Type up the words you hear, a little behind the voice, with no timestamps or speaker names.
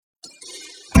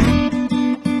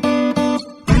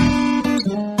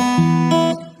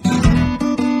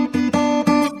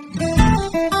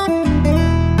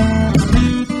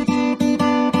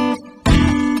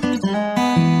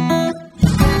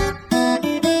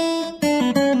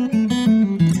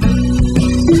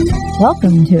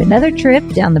Welcome to another trip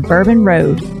down the Bourbon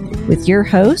Road with your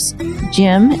hosts,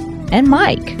 Jim and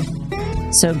Mike.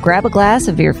 So grab a glass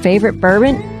of your favorite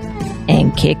bourbon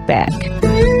and kick back.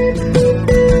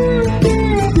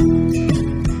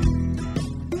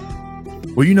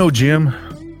 Well, you know, Jim,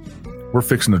 we're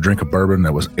fixing to drink a bourbon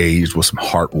that was aged with some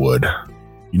heartwood.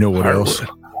 You know what else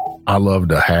I love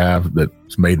to have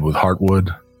that's made with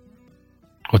heartwood?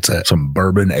 What's that? Some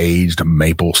bourbon aged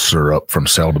maple syrup from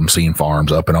Seldom Seen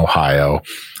Farms up in Ohio.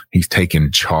 He's taken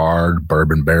charred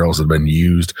bourbon barrels that have been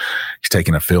used. He's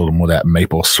taken and filled them with that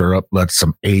maple syrup, lets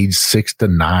them age 6 to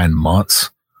 9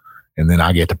 months. And then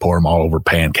I get to pour them all over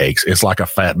pancakes. It's like a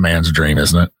fat man's dream,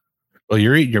 isn't it? Well,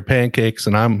 you're eating your pancakes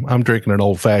and I'm drinking an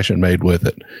old fashioned made with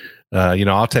it.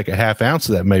 I'll take a half ounce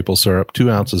of that maple syrup, 2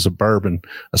 ounces of bourbon,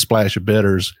 a splash of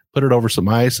bitters, put it over some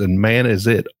ice, and man, is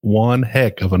it one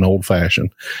heck of an old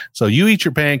fashioned. So you eat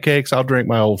your pancakes, I'll drink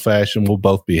my old fashioned. We'll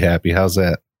both be happy. How's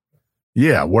that?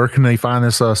 Yeah. Where can they find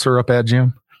this syrup at,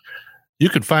 Jim? You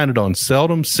can find it on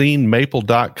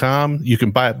seldomseenmaple.com. You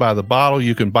can buy it by the bottle.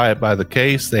 You can buy it by the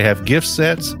case. They have gift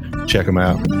sets. Check them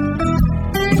out.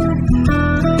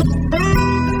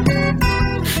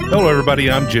 Hello,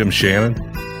 everybody. I'm Jim Shannon.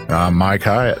 I'm Mike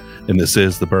Hyatt. And this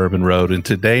is the Bourbon Road. And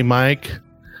today, Mike,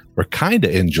 we're kind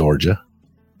of in Georgia.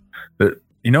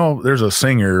 There's a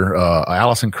singer,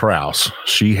 Alison Krauss.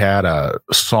 She had a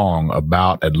song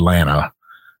about Atlanta.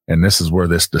 And this is where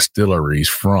this distillery's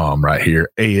from right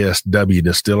here, ASW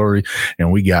Distillery.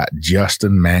 And we got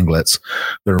Justin Manglitz,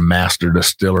 their master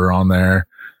distiller on there.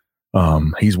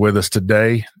 He's with us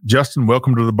today. Justin,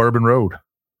 welcome to the Bourbon Road.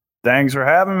 Thanks for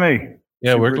having me.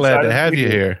 Yeah, we're glad to have you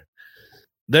here.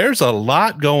 There's a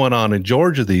lot going on in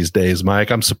Georgia these days,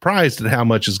 Mike. I'm surprised at how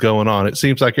much is going on. It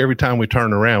seems like every time we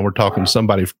turn around, we're talking to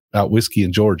somebody about whiskey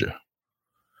in Georgia.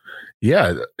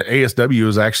 Yeah, ASW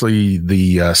is actually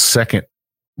the second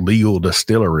legal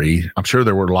distillery. I'm sure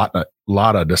there were a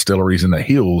lot of distilleries in the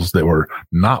hills that were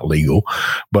not legal,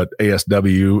 but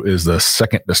ASW is the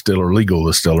second legal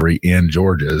distillery in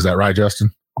Georgia. Is that right,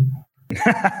 Justin?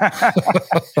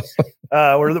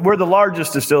 We're the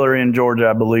largest distillery in Georgia,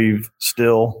 I believe,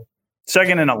 still.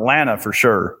 Second in Atlanta for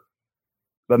sure,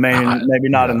 but maybe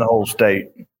not in the whole state.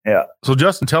 Yeah. So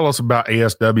Justin, tell us about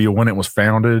ASW, when it was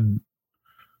founded.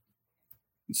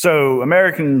 So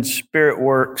American Spirit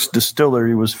Works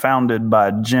Distillery was founded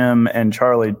by Jim and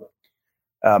Charlie,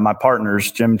 my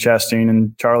partners, Jim Chastain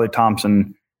and Charlie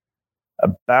Thompson,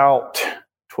 about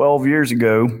 12 years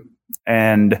ago.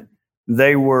 And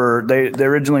they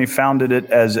originally founded it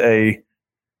as a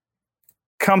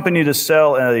company to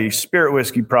sell a spirit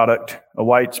whiskey product, a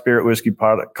white spirit whiskey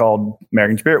product called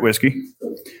American Spirit Whiskey.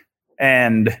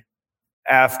 And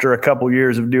after a couple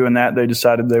years of doing that, they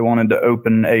decided they wanted to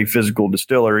open a physical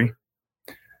distillery,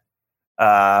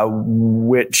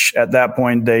 which at that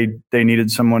point they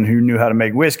needed someone who knew how to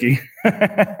make whiskey.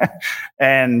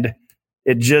 And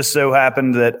it just so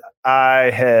happened that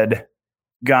I had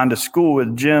gone to school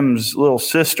with Jim's little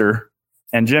sister,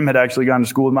 and Jim had actually gone to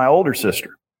school with my older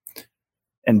sister.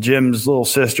 And Jim's little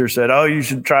sister said, "Oh, you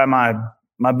should try my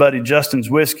buddy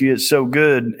Justin's whiskey. It's so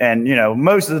good." And,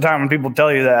 most of the time when people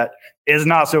tell you that, it's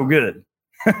not so good.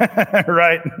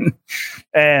 Right.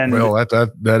 And well,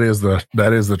 that is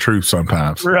the truth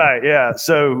sometimes. Right. Yeah.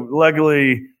 So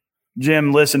luckily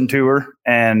Jim listened to her,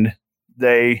 and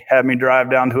they had me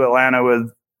drive down to Atlanta with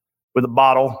a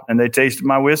bottle, and they tasted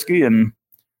my whiskey, and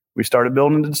we started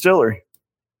building the distillery.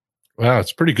 Wow,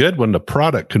 it's pretty good when the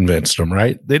product convinced them,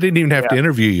 right? They didn't even have to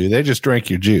interview you. They just drank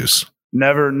your juice.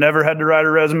 Never had to write a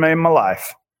resume in my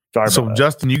life. So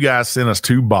Justin, you guys sent us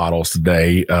 2 bottles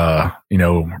today.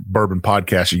 Bourbon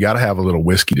podcast, you got to have a little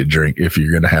whiskey to drink if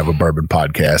you're going to have a bourbon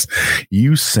podcast.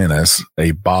 You sent us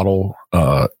a bottle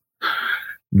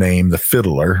named The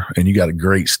Fiddler, and you got a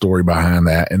great story behind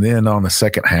that. And then on the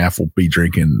second half, we'll be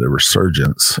drinking the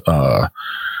Resurgence,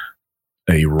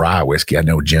 a rye whiskey. I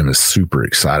know Jim is super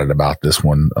excited about this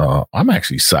one. I'm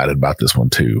actually excited about this one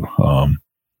too.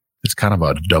 It's kind of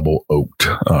a double oaked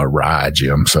rye,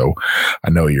 Jim. So I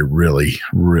know you're really,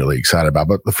 really excited about it.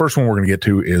 But the first one we're going to get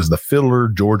to is the Fiddler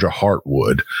Georgia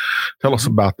Heartwood. Tell us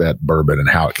about that bourbon and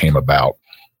how it came about.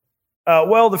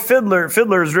 Well, the Fiddler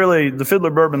is really, the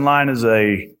Fiddler bourbon line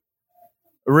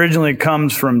originally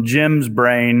comes from Jim's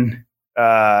brain.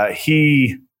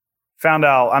 He found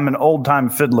out I'm an old time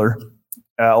fiddler.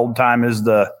 Old time is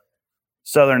the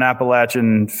Southern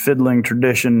Appalachian fiddling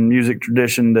tradition, music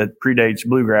tradition that predates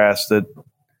bluegrass, that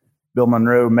Bill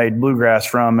Monroe made bluegrass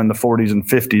from in the 40s and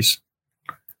 50s.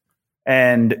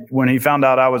 And when he found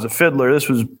out I was a fiddler, this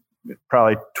was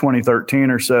probably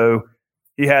 2013 or so,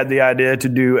 he had the idea to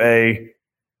do a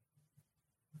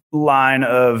line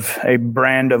of a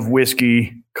brand of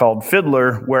whiskey called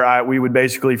Fiddler, where we would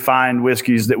basically find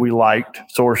whiskeys that we liked,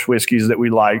 source whiskeys that we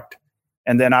liked,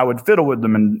 and then I would fiddle with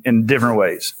them in different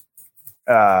ways,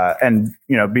 and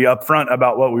be upfront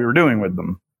about what we were doing with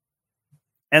them.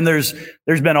 And there's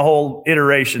been a whole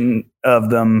iteration of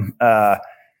them.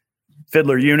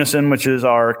 Fiddler Unison, which is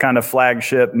our kind of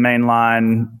flagship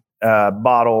mainline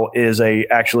bottle, is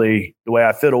actually the way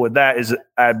I fiddle with that is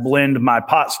I blend my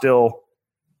pot still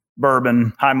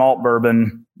bourbon, high malt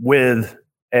bourbon, with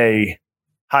a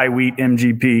high wheat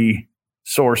MGP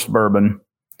sourced bourbon.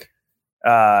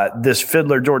 This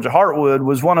Fiddler Georgia Heartwood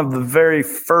was one of the very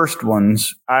first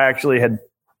ones. I actually had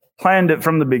planned it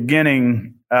from the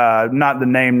beginning, not the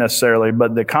name necessarily,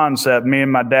 but the concept. Me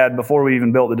and my dad, before we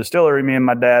even built the distillery, me and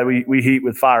my dad, we heat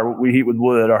with fire. We heat with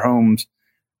wood, our homes.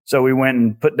 So we went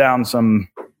and put down some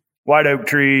white oak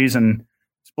trees and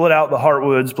split out the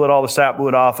heartwood, split all the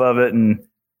sapwood off of it, and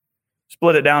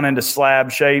split it down into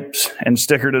slab shapes and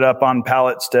stickered it up on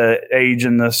pallets to age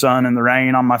in the sun and the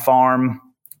rain on my farm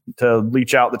to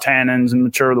leach out the tannins and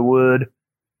mature the wood.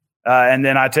 And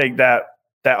then I take that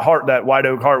white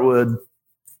oak heartwood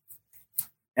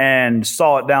and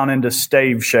saw it down into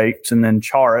stave shapes and then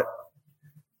char it.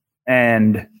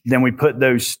 And then we put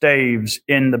those staves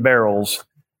in the barrels.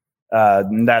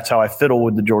 And that's how I fiddle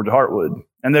with the Georgia Heartwood.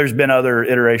 And there's been other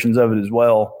iterations of it as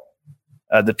well.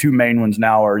 The two main ones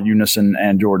now are Unison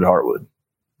and Georgia Heartwood.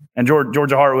 And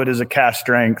Georgia Heartwood is a cask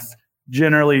strength,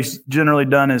 generally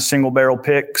done as single barrel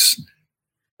picks.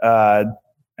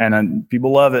 And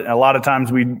people love it. And a lot of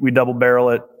times we double barrel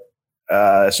it.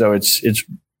 So it's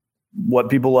what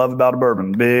people love about a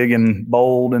bourbon: big and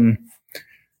bold and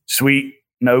sweet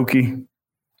and oaky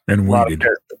and weeded.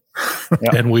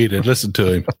 Yep. And weeded. Listen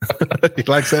to him. He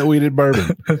likes that weeded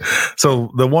bourbon. So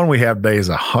the one we have today is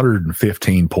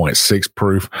 115.6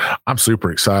 proof. I'm super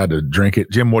excited to drink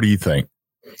it. Jim, what do you think?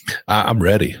 I'm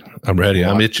ready.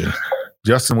 I'm itching.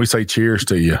 Justin, we say cheers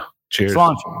to you. Cheers.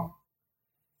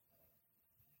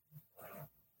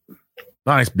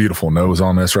 Nice, beautiful nose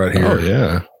on this right here. Oh,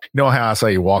 yeah. You know how I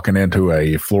say walking into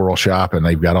a floral shop and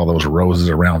they've got all those roses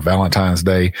around Valentine's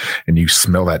Day and you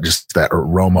smell that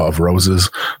aroma of roses?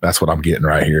 That's what I'm getting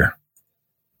right here.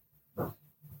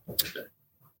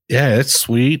 Yeah, it's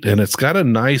sweet and it's got a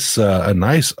nice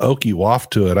oaky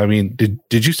waft to it. I mean,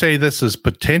 did you say this is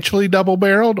potentially double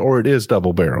barreled or it is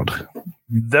double barreled?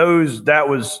 That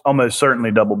was almost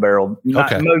certainly double barreled.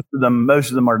 Okay. Most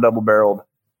of them are double barreled.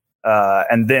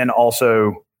 And then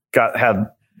also have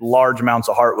large amounts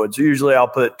of heartwood. So usually I'll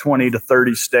put 20 to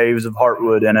 30 staves of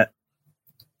heartwood in it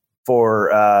for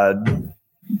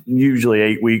usually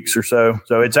 8 weeks or so.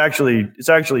 So it's actually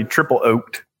triple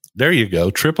oaked. There you go,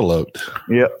 triple oaked.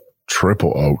 Yep,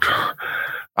 triple oaked.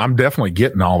 I'm definitely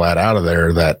getting all that out of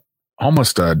there. That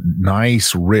almost a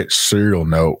nice, rich cereal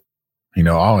note. I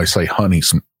always say honey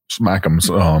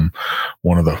smack'em's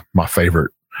one of my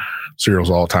favorite cereals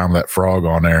all the time, that frog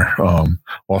on there.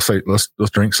 I'll say let's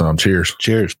drink some.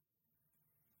 Cheers.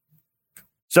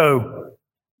 So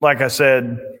like I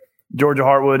said, Georgia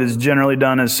Heartwood is generally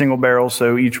done as single barrel,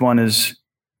 so each one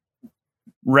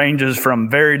ranges from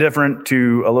very different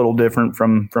to a little different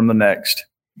from the next,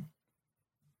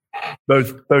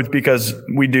 both because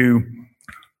we do,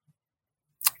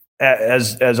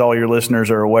 as all your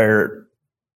listeners are aware,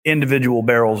 individual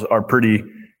barrels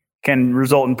can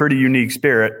result in pretty unique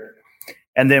spirit.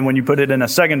 And then when you put it in a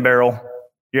second barrel,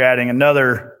 you're adding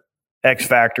another X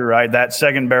factor, right? That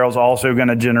second barrel is also going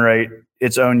to generate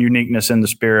its own uniqueness in the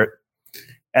spirit.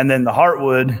 And then the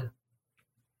heartwood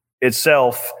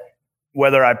itself,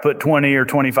 whether I put 20 or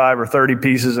 25 or 30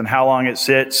 pieces and how long it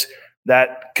sits,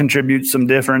 that contributes some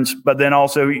difference. But then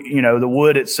also, the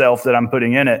wood itself that I'm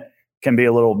putting in it can be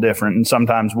a little different. And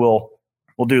sometimes we'll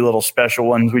do little special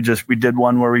ones. We did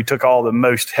one where we took all the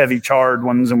most heavy charred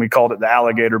ones and we called it the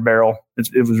alligator barrel.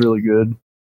 It was really good.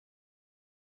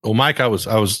 Well, Mike, I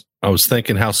was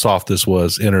thinking how soft this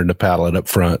was entering the palate up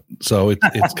front. So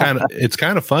it's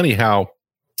kind of funny how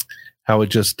it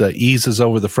just eases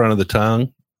over the front of the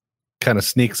tongue, kind of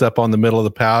sneaks up on the middle of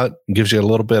the palate and gives you a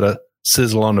little bit of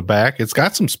sizzle on the back. It's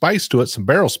got some spice to it, some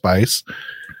barrel spice,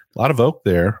 a lot of oak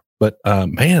there, but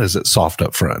man, is it soft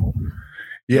up front.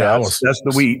 Yeah, that's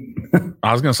the wheat.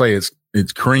 I was going to say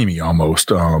it's creamy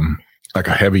almost, like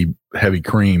a heavy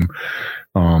cream.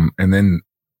 And then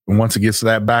once it gets to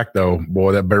that back though,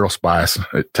 boy, that barrel spice,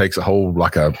 it takes a hold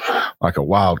like a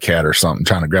wildcat or something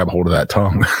trying to grab a hold of that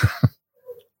tongue.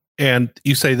 And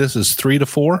you say this is 3 to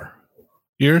 4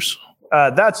 years?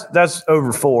 That's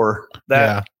over 4.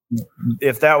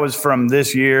 If that was from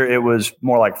this year, it was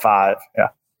more like 5. Yeah.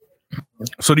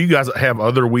 So do you guys have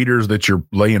other weeders that you're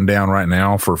laying down right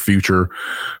now for future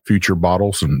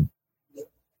bottles? And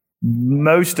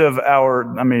most of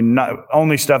not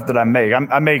only stuff that I make.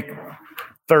 I make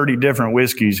 30 different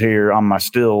whiskeys here on my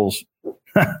stills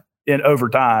in over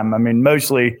time. I mean,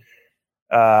 mostly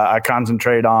I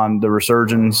concentrate on the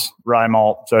Resurgence rye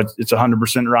malt. So it's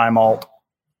 100% rye malt.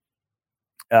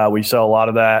 We sell a lot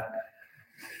of that.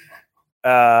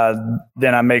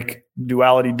 Then I make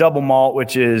Duality double malt,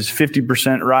 which is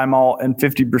 50% rye malt and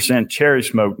 50% cherry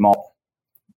smoked malt.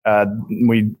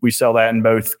 We sell that in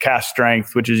both cask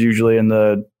strength, which is usually in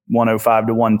the 105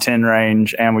 to 110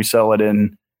 range, and we sell it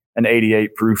in an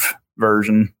 88 proof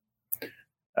version.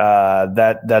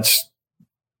 That's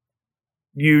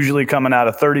usually coming out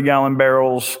of 30-gallon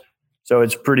barrels, so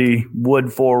it's pretty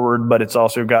wood forward, but it's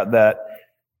also got that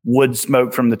wood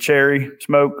smoke from the cherry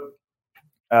smoke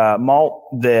malt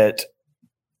that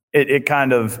it can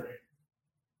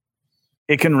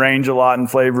range a lot in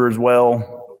flavor as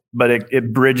well, but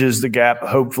it bridges the gap,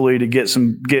 hopefully, to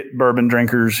get bourbon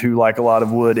drinkers who like a lot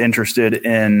of wood interested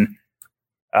in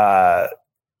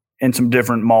some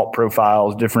different malt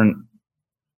profiles, different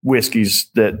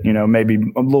whiskeys that, maybe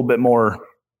take a little bit more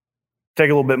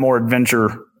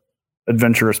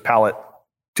adventurous palate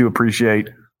to appreciate,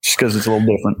 just because it's a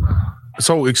little different.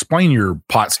 So explain your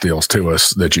pot stills to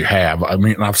us that you have. I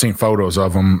mean, I've seen photos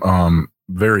of them.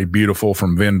 Very beautiful,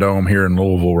 from Vendome here in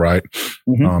Louisville, right?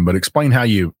 Mm-hmm. But explain how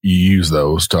you use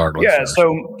those to our listeners.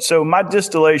 Yeah. So my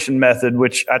distillation method,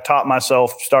 which I taught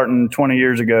myself starting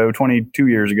 22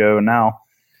 years ago now,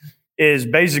 is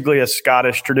basically a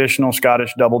traditional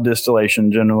Scottish double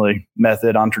distillation generally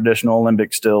method on traditional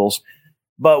alembic stills.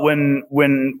 But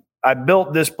when I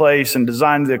built this place and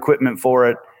designed the equipment for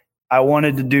it, I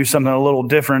wanted to do something a little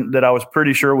different that I was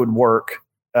pretty sure would work,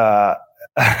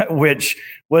 which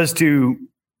was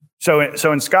so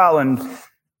in Scotland,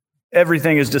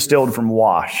 everything is distilled from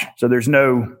wash. So there's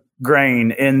no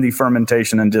grain in the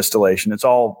fermentation and distillation. It's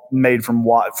all made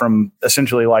from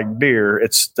essentially like beer.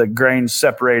 It's the grain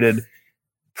separated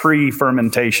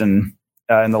pre-fermentation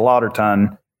in the lauter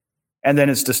tun, and then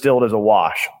it's distilled as a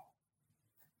wash.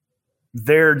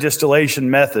 Their distillation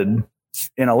method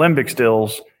in alembic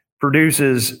stills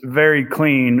produces very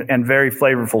clean and very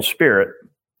flavorful spirit.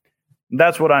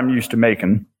 That's what I'm used to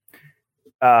making.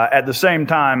 At the same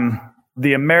time,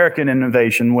 the American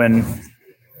innovation, when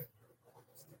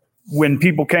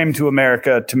people came to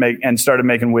America to make and started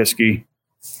making whiskey,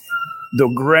 the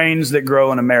grains that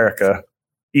grow in America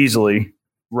easily,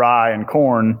 rye and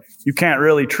corn, you can't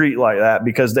really treat like that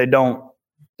because they don't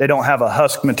have a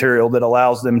husk material that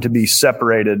allows them to be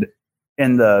separated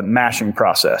in the mashing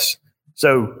process.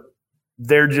 So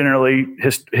they're generally,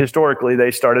 historically, they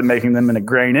started making them in a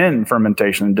grain-in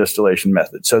fermentation and distillation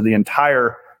method. So the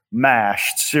entire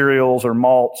mash, cereals or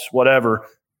malts, whatever,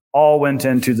 all went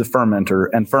into the fermenter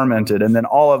and fermented, and then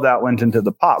all of that went into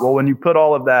the pot. Well, when you put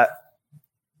all of that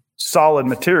solid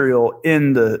material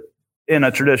in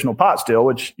a traditional pot still,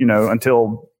 which,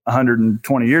 until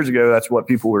 120 years ago, that's what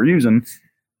people were using,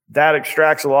 that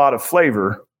extracts a lot of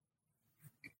flavor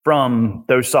from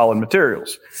those solid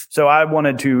materials. So I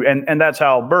wanted to, and that's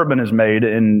how bourbon is made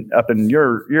up in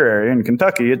your area in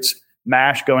Kentucky. It's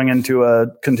mash going into a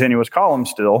continuous column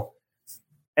still.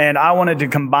 And I wanted to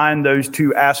combine those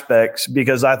two aspects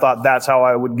because I thought that's how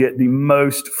I would get the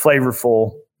most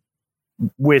flavorful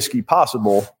whiskey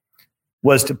possible,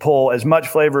 was to pull as much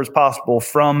flavor as possible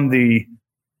from the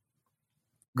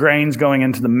grains going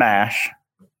into the mash,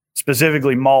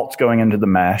 specifically malts going into the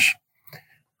mash,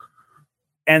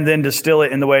 and then distill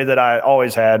it in the way that I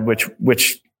always had, which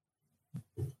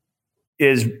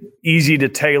is easy to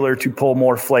tailor to pull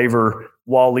more flavor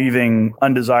while leaving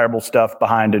undesirable stuff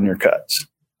behind in your cuts.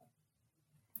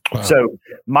 Wow. So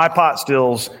my pot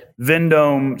stills,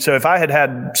 Vendome. So if I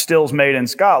had stills made in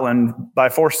Scotland by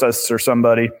Forsyths or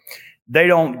somebody, they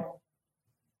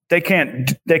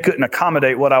couldn't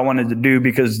accommodate what I wanted to do,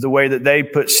 because the way they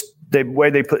put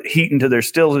heat into their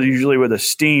stills is usually with a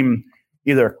steam,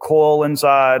 either a coil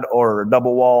inside or a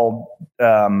double walled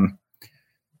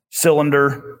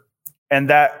cylinder, and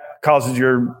that causes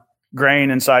your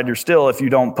grain inside your still. If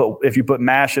you put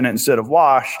mash in it instead of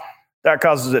wash, that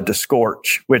causes it to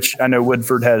scorch, which I know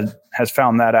Woodford has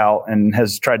found that out and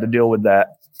has tried to deal with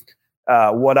that.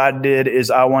 What I did is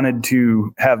I wanted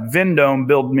to have Vendome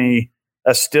build me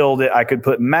a still that I could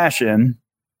put mash in,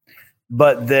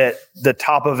 but that the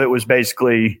top of it was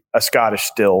basically a Scottish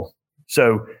still.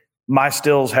 So my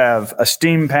stills have a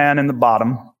steam pan in the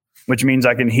bottom, which means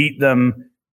I can heat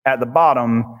them at the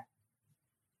bottom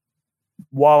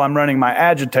while I'm running my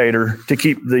agitator to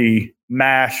keep the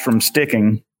mash from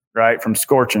sticking, right, from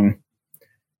scorching.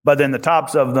 But then the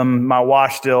tops of them, my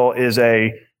wash still is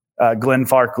a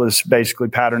Glenfarclas, basically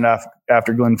patterned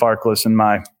after Glenfarclas, and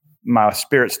my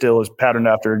spirit still is patterned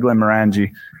after a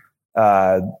Glenmorangie.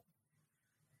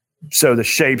 So the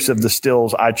shapes of the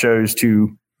stills I chose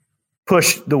to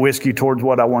push the whiskey towards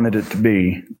what I wanted it to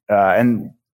be.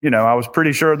 And, I was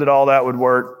pretty sure that all that would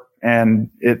work, and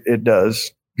it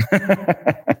does.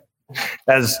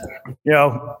 As,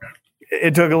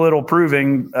 it took a little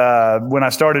proving. When I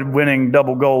started winning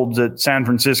double golds at San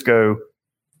Francisco,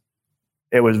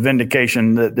 it was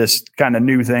vindication that this kind of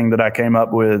new thing that I came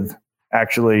up with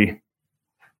actually,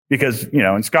 because,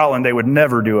 in Scotland, they would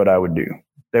never do what I would do.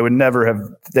 They would never have,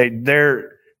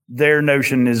 their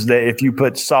notion is that if you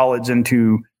put solids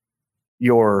into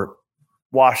your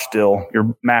wash still,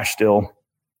 your mash still,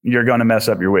 you're going to mess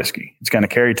up your whiskey. It's going to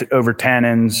carry over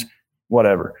tannins,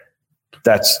 whatever.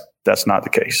 That's not the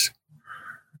case.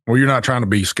 Well, you're not trying to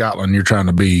be Scotland. You're trying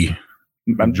to be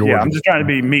Georgia. Yeah, I'm just trying to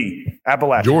be me,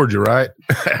 Appalachia. Georgia, right?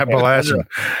 Appalachia.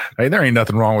 Hey, there ain't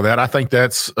nothing wrong with that. I think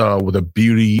that's with the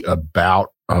beauty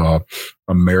about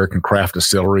American craft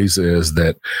distilleries is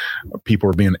that people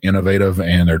are being innovative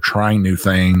and they're trying new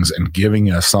things and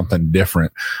giving us something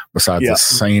different besides the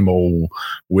same old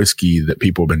whiskey that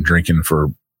people have been drinking for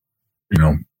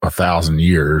 1,000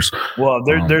 years. Well,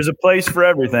 there's a place for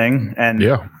everything, and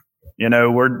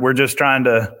we're just trying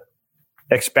to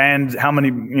expand how many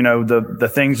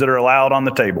the things that are allowed on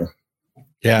the table.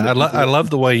 Yeah, I love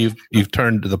the way you've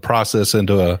turned the process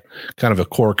into a kind of a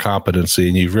core competency,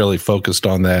 and you've really focused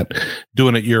on that,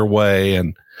 doing it your way.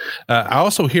 And I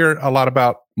also hear a lot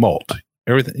about malt.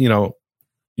 Everything,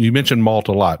 you mentioned malt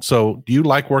a lot. So, do you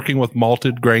like working with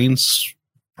malted grains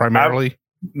primarily?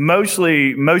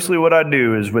 Mostly what I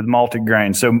do is with malted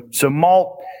grains. So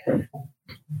malt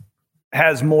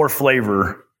has more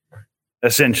flavor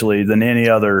essentially than any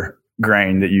other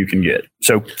grain that you can get.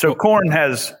 So corn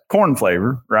has corn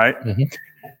flavor, right? Mm-hmm.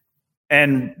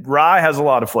 And rye has a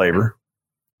lot of flavor.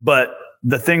 But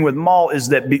the thing with malt is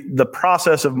that the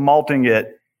process of malting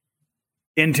it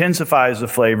intensifies the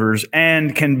flavors,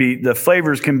 and the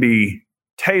flavors can be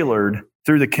tailored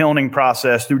through the kilning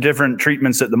process, through different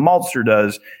treatments that the maltster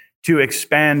does to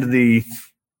expand the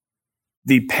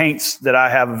paints that I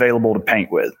have available to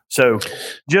paint with. So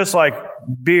just like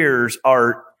beers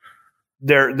are,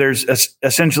 there's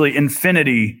essentially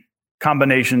infinity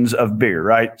combinations of beer,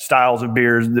 right? Styles of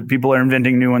beers that people are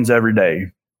inventing new ones every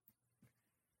day.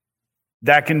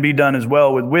 That can be done as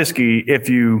well with whiskey if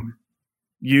you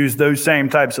use those same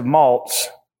types of malts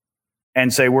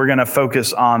and say, we're going to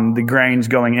focus on the grains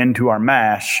going into our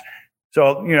mash.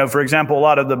 So, for example, a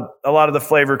lot of the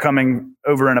flavor coming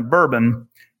over in a bourbon,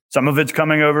 some of it's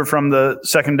coming over from the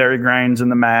secondary grains in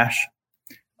the mash.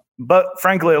 But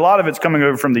frankly, a lot of it's coming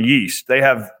over from the yeast. They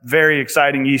have very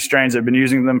exciting yeast strains. They've been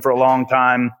using them for a long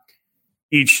time.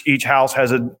 Each house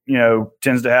has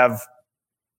tends to have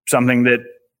something that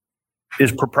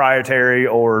is proprietary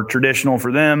or traditional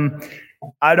for them.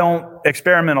 I don't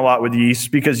experiment a lot with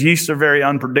yeast because yeasts are very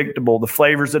unpredictable. The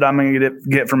flavors that I'm going to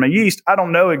get from a yeast, I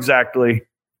don't know exactly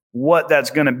what that's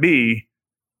going to be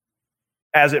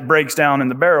as it breaks down in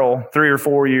the barrel 3 or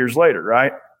 4 years later,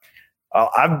 right?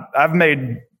 I've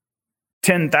made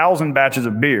 10,000 batches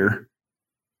of beer,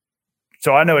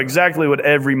 so I know exactly what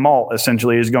every malt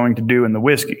essentially is going to do in the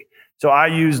whiskey. So I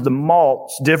use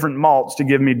different malts to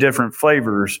give me different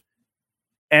flavors.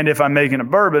 And if I'm making a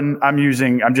bourbon, I'm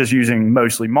just using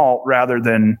mostly malt rather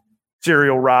than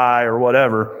cereal rye or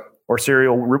whatever, or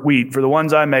cereal wheat. For the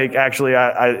ones I make, actually,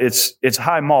 it's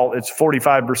high malt. It's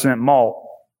 45% malt,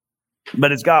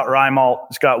 but it's got rye malt,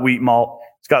 it's got wheat malt,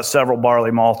 it's got several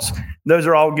barley malts. Those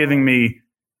are all giving me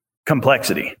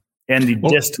complexity and the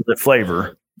distillate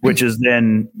flavor, which is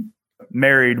then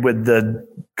married with the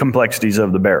complexities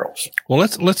of the barrels. Well,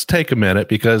 let's take a minute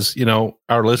because,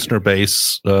 our listener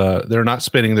base, they're not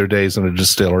spending their days in a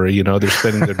distillery, they're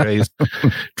spending their days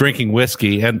drinking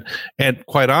whiskey. And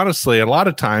quite honestly, a lot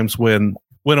of times when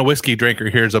a whiskey drinker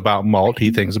hears about malt,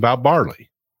 he thinks about barley.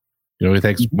 He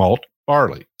thinks malt,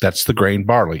 barley. That's the grain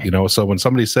barley, So when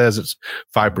somebody says it's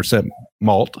 5%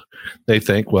 malt, they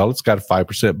think, well, it's got a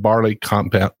 5% barley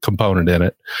component in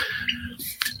it.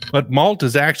 But malt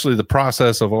is actually the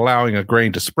process of allowing a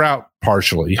grain to sprout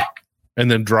partially and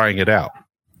then drying it out.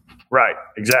 Right,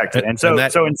 exactly. And so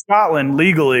in Scotland,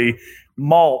 legally,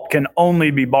 malt can only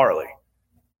be barley.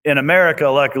 In America,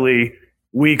 luckily,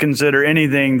 we consider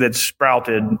anything that's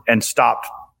sprouted and stopped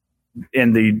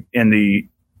in the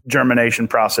germination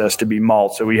process to be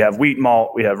malt. So we have wheat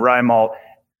malt, we have rye malt,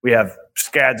 we have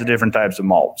scads of different types of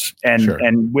malts.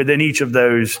 And within each of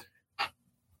those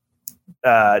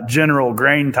general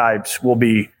grain types will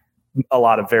be a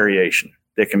lot of variation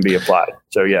that can be applied.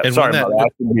 So yeah, and sorry about that.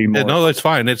 Be more. No, that's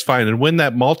fine. It's fine. And when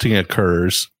that malting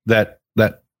occurs, that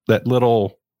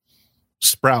little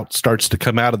sprout starts to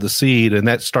come out of the seed, and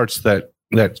that starts that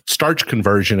starch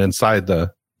conversion inside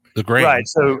the grain. Right.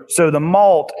 So the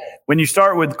malt, when you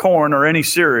start with corn or any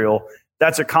cereal,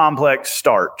 that's a complex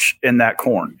starch in that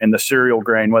corn, in the cereal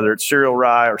grain, whether it's cereal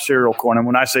rye or cereal corn. And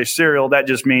when I say cereal, that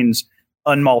just means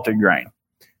unmalted grain.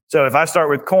 So if I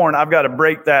start with corn, I've got to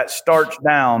break that starch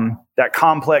down, that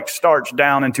complex starch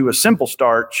down into a simple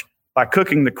starch by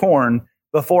cooking the corn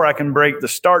before I can break the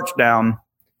starch down,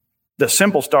 the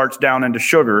simple starch down into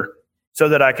sugar, so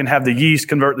that I can have the yeast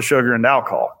convert the sugar into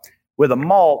alcohol. With a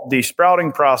malt, the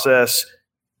sprouting process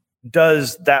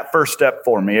does that first step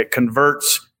for me. It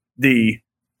converts the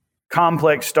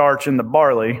complex starch in the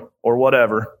barley or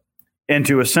whatever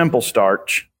into a simple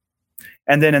starch.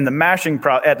 And then in the mashing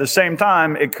at the same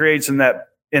time, it creates in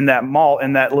that malt,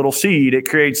 in that little seed, it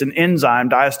creates an enzyme,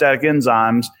 diastatic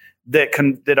enzymes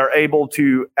that are able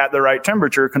to, at the right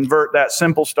temperature, convert that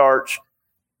simple starch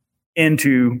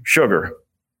into sugar,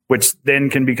 which then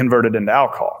can be converted into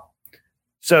alcohol.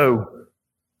 So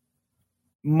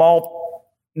malt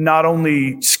not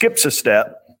only skips a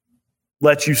step,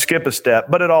 lets you skip a step,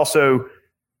 but it also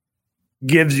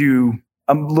gives you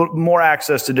a little more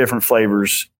access to different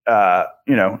flavors.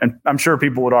 And I'm sure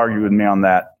people would argue with me on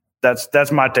that.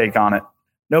 That's my take on it.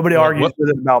 Nobody argues with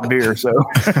it about beer. So,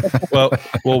 well,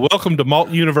 welcome to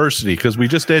Malt University, because we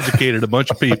just educated a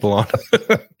bunch of people on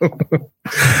it.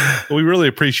 We really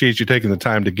appreciate you taking the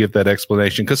time to give that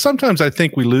explanation, because sometimes I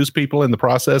think we lose people in the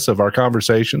process of our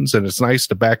conversations, and it's nice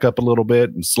to back up a little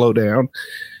bit and slow down.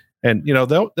 And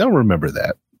they'll remember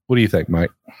that. What do you think,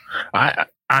 Mike?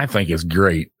 I think it's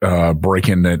great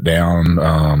breaking it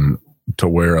down to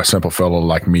where a simple fellow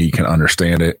like me can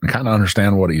understand it and kind of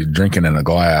understand what he's drinking in a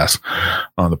glass.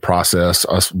 The process,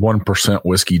 us 1%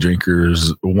 whiskey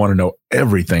drinkers want to know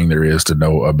everything there is to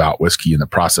know about whiskey and the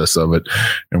process of it,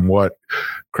 and what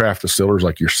craft distillers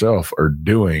like yourself are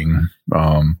doing,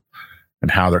 and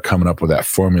how they're coming up with that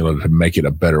formula to make it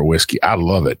a better whiskey. I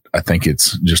love it. I think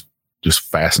it's just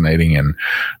fascinating. And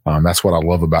that's what I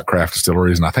love about craft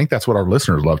distilleries. And I think that's what our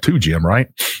listeners love too, Jim, right?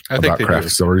 About craft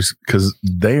distilleries, because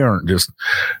they aren't just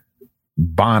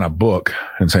buying a book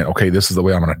and saying, okay, this is the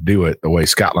way I'm going to do it, the way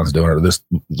Scotland's doing it, or this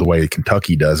the way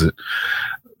Kentucky does it.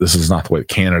 This is not the way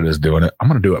Canada is doing it. I'm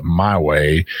going to do it my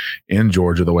way in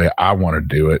Georgia, the way I want to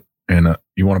do it. And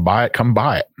you want to buy it, come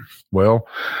buy it. Well,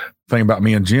 the thing about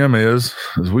me and Jim is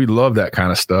we love that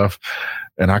kind of stuff.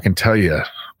 And I can tell you,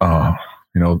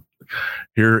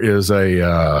 here is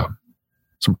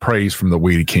some praise from the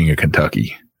Weeded King of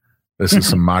Kentucky. This is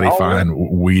some mighty fine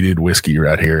weeded whiskey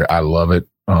right here. I love it.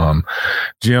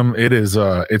 Jim,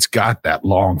 it's got that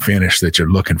long finish that you're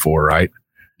looking for, right? A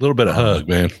little bit of hug,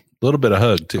 man. A little bit of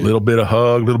hug too. A little bit of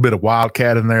hug, a little bit of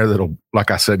wildcat in there that'll, like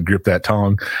I said, grip that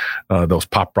tongue. Those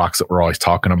pop rocks that we're always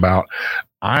talking about.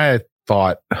 I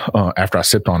thought after I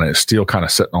sipped on it, it's still kind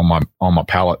of sitting on my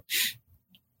palate.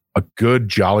 A good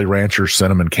Jolly Rancher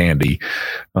cinnamon candy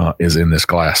is in this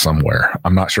glass somewhere.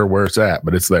 I'm not sure where it's at,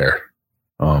 but it's there.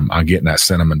 I'm getting that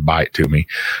cinnamon bite to me.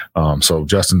 So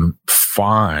Justin,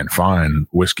 fine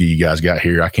whiskey you guys got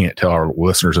here. I can't tell our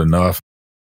listeners enough.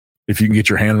 If you can get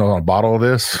your hand on a bottle of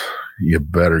this, you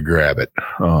better grab it.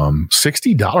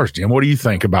 $60, Jim. What do you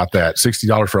think about that?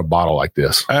 $60 for a bottle like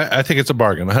this? I think it's a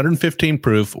bargain. 115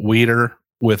 proof weeder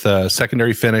with a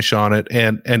secondary finish on it,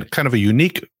 and kind of a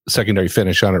unique secondary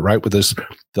finish on it, right? With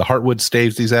the heartwood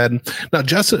staves he's adding. Now,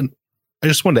 Justin, I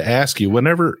just wanted to ask you,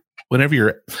 whenever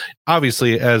you're,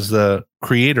 obviously as the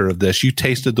creator of this, you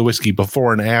tasted the whiskey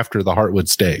before and after the heartwood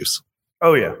staves.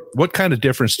 Oh yeah. What kind of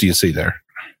difference do you see there?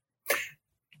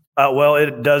 Well,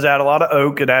 it does add a lot of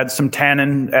oak. It adds some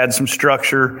tannin, adds some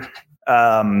structure.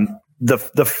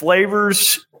 The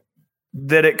flavors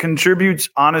that it contributes,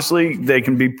 honestly, they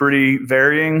can be pretty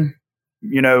varying.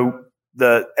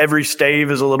 Every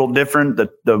stave is a little different.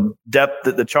 The depth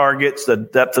that the char gets, the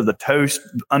depth of the toast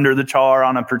under the char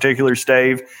on a particular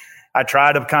stave. I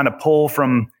try to kind of pull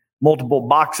from multiple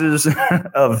boxes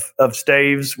of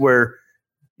staves where,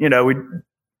 they're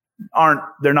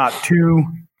not too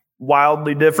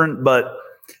wildly different, but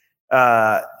they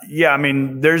are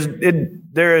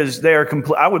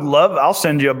complete. I'll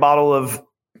send you a bottle of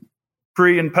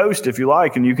pre and post if you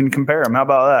like, and you can compare them. How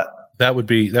about that? That would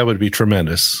be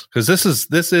tremendous, because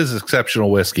this is exceptional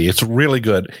whiskey. It's really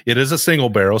good. It is a single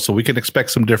barrel, so we can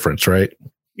expect some difference, right?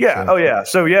 Yeah. So. Oh yeah.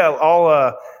 So yeah,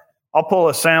 I'll pull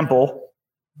a sample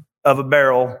of a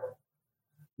barrel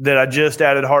that I just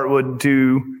added heartwood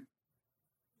to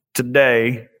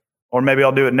today, or maybe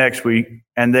I'll do it next week,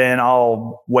 and then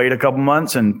I'll wait a couple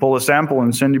months and pull a sample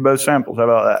and send you both samples. How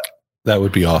about that? That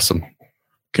would be awesome.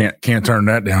 Can't turn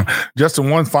that down. Justin,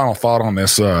 one final thought on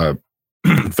this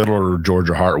Fiddler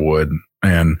Georgia Heartwood,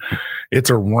 and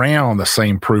it's around the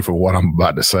same proof of what I'm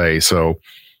about to say. So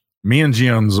me and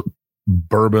Jim's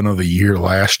bourbon of the year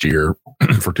last year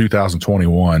for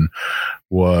 2021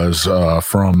 was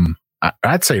from,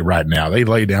 I'd say right now, they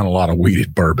lay down a lot of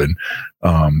weeded bourbon,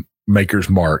 Maker's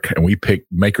Mark, and we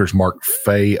picked Maker's Mark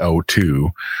Fay 02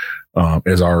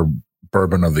 as our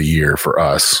bourbon of the year for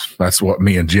us. That's what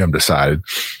me and Jim decided.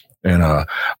 And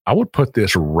I would put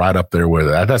this right up there with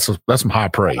it. That's some high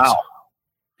praise.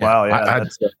 Wow. Yeah.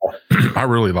 I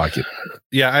really like it.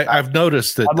 Yeah. I've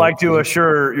noticed that. I'd like to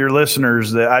assure your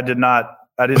listeners that I didn't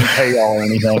pay y'all or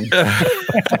anything.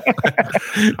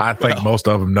 I think most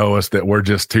of them know us, that we're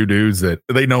just two dudes that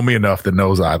they know me enough that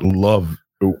knows I love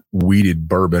weeded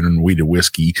bourbon and weeded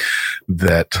whiskey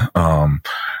that,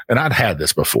 and I'd had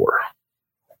this before.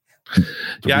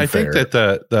 Yeah, I think that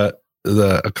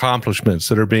the accomplishments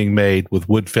that are being made with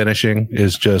wood finishing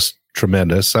is just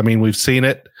tremendous. I mean, we've seen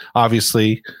it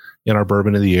obviously in our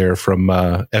bourbon of the year from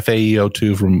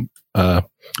FAE02 from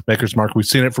Maker's Mark. We've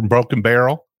seen it from Broken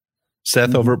Barrel.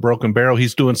 Seth over at Broken Barrel,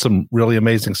 he's doing some really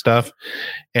amazing stuff.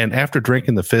 And after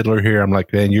drinking the Fiddler here, I'm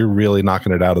like, man, you're really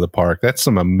knocking it out of the park. That's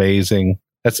some amazing.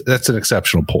 That's an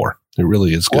exceptional pour. It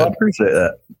really is good. Well, I appreciate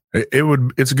that.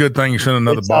 It's a good thing you sent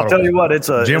another bottle. I'll tell you what,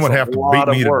 Jim would have to beat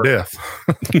me to death.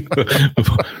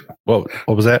 What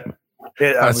was that?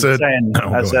 I said,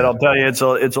 I'll tell you, it's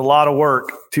a lot of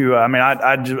work to, I mean,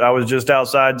 I was just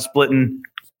outside splitting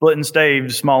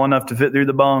staves small enough to fit through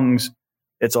the bungs.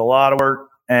 It's a lot of work.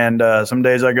 And some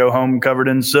days I go home covered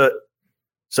in soot.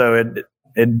 So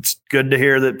it's good to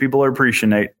hear that people are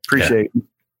appreciate. Yeah.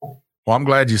 Well, I'm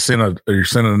glad you're sending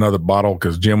another bottle,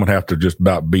 because Jim would have to just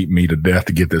about beat me to death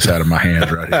to get this out of my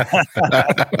hands right here.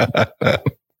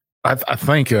 I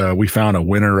think we found a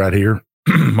winner right here,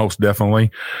 most definitely.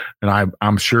 And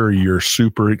I'm sure you're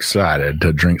super excited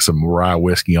to drink some rye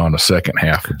whiskey on the second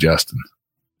half of Justin.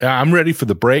 I'm ready for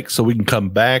the break so we can come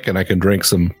back and I can drink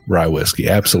some rye whiskey.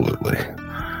 Absolutely.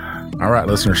 All right,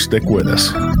 listeners, stick with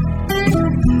us.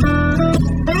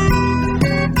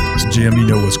 Jim, you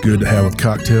know what's good to have with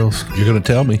cocktails? You're going to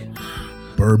tell me.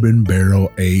 Bourbon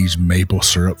barrel aged maple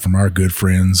syrup from our good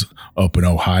friends up in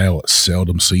Ohio at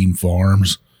Seldom Seen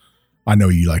Farms. I know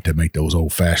you like to make those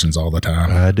old fashions all the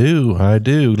time. I do.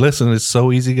 Listen, it's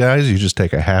so easy, guys. You just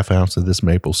take a half ounce of this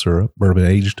maple syrup, bourbon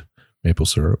aged maple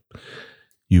syrup.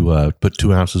 You put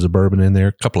 2 ounces of bourbon in there,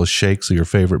 a couple of shakes of your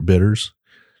favorite bitters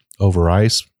over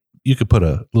ice. You could put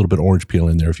a little bit of orange peel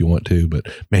in there if you want to, but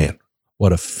man,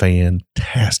 what a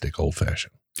fantastic old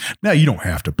fashioned. Now, you don't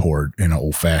have to pour it in an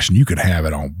old fashioned. You can have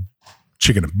it on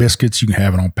chicken and biscuits. You can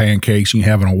have it on pancakes. You can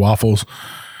have it on waffles. I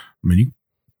mean, you can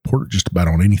pour it just about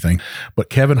on anything. But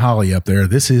Kevin Holly up there,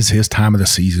 this is his time of the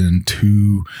season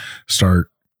to start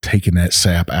taking that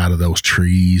sap out of those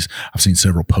trees. I've seen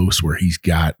several posts where he's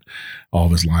got all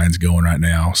of his lines going right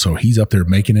now. So he's up there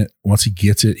making it. Once he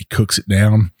gets it, he cooks it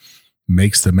down,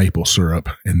 makes the maple syrup,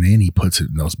 and then he puts it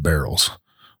in those barrels.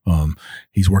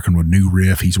 He's working with New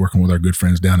Riff. He's working with our good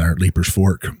friends down there at Leaper's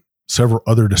Fork. Several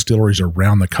other distilleries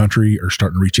around the country are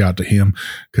starting to reach out to him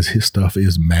because his stuff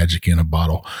is magic in a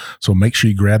bottle. So make sure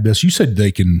you grab this. You said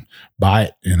they can buy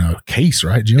it in a case,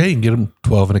 right, Jim? Yeah, you can get them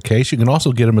 12 in a case. You can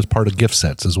also get them as part of gift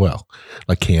sets as well,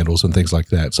 like candles and things like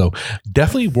that. So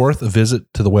definitely worth a visit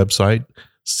to the website,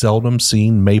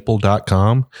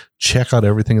 seldomseenmaple.com. Check out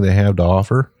everything they have to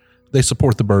offer. They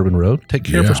support the Bourbon Road. Take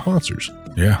care of our sponsors.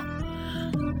 Yeah.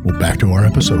 Well, back to our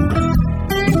episode.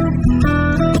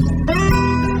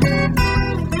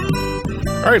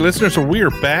 All right, listeners, so we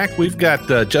are back. We've got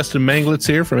Justin Manglitz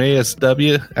here from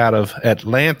ASW out of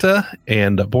Atlanta.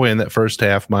 And boy, in that first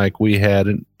half, Mike, we had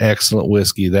an excellent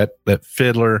whiskey. That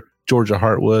Fiddler Georgia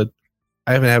Heartwood.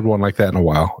 I haven't had one like that in a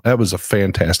while. That was a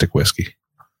fantastic whiskey.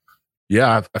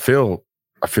 Yeah, I feel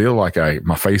like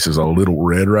my face is a little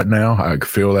red right now. I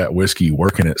feel that whiskey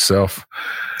working itself.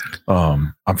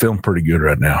 I'm feeling pretty good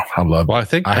right now. I love it. I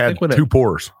think had 2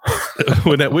 pours.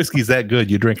 When that whiskey's that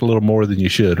good, you drink a little more than you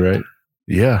should, right?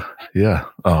 Yeah.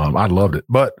 I loved it.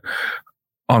 But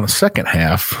on the second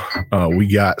half, we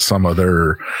got some of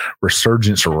their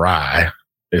Resurgence Rye.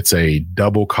 It's a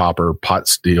double copper pot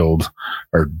stilled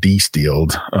or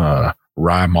distilled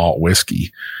rye malt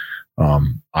whiskey.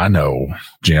 I know,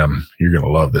 Jim, you're going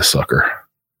to love this sucker.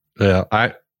 Yeah,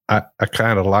 I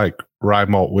kind of like rye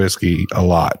malt whiskey a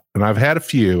lot, and I've had a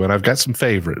few, and I've got some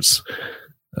favorites,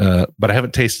 but I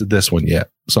haven't tasted this one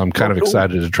yet, so I'm kind of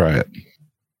excited to try it.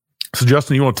 So,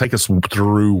 Justin, you want to take us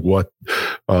through what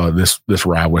this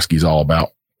rye whiskey is all about?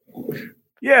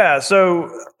 Yeah. So,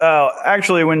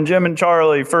 actually, when Jim and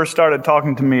Charlie first started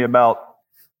talking to me about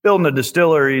building a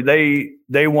distillery,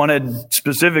 they wanted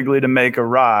specifically to make a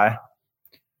rye.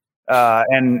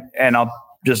 And I'll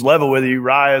just level with you,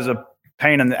 rye is a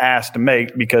pain in the ass to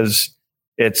make because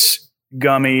it's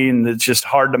gummy and it's just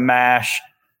hard to mash.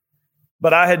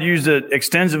 But I had used it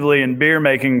extensively in beer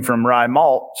making from rye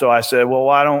malt. So I said, well,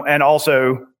 why don't, and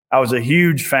also I was a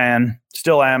huge fan,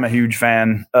 still am a huge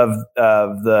fan of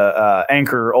the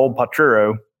Anchor Old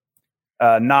Paturo,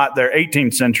 not their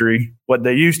 18th century, what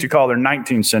they used to call their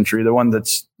 19th century, the one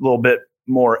that's a little bit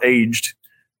more aged.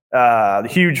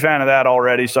 Huge fan of that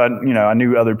already. So I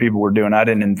knew other people were doing it. I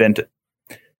didn't invent it.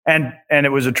 And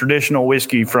it was a traditional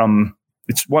whiskey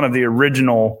it's one of the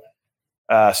original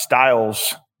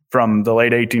styles from the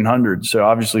late 1800s. So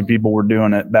obviously people were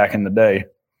doing it back in the day.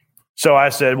 So I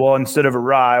said, well, instead of a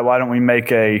rye, why don't we make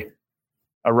a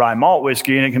rye malt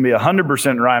whiskey, and it can be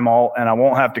 100% rye malt, and I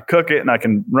won't have to cook it, and I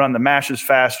can run the mashes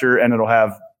faster, and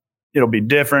it'll be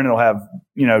different. It'll have,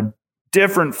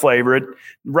 different flavor.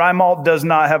 Rye malt does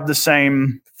not have the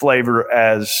same flavor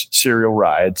as cereal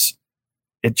rye.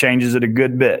 It changes it a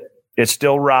good bit. It's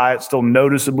still rye. It's still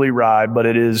noticeably rye, but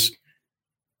it is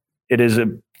a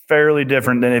fairly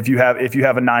different than if you have a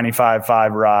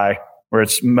 95.5 rye where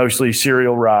it's mostly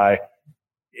cereal rye.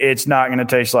 It's not going to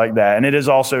taste like that. And it has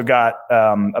also got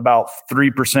about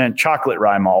 3% chocolate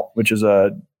rye malt, which is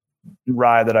a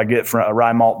rye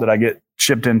malt that I get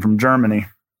shipped in from Germany,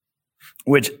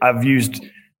 which I've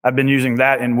been using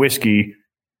that in whiskey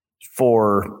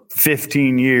for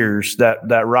 15 years, that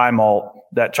rye malt,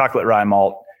 that chocolate rye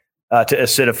malt, to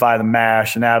acidify the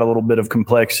mash and add a little bit of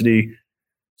complexity.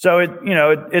 So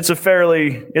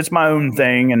it's my own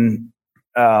thing.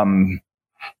 And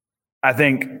I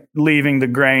think leaving the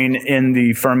grain in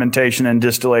the fermentation and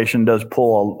distillation does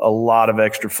pull a lot of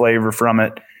extra flavor from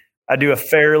it. I do a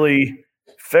fairly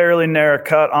narrow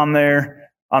cut on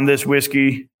this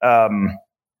whiskey,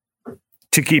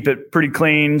 to keep it pretty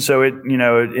clean. So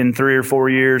in 3 or 4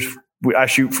 years, I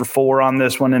shoot for 4 on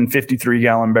this one in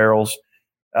 53-gallon barrels.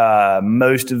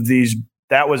 Most of these,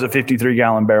 that was a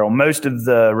 53-gallon barrel. Most of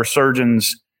the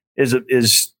Resurgence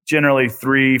is generally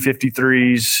 3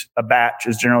 53s. A batch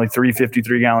is generally 3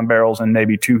 53-gallon barrels and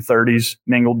maybe 2 30s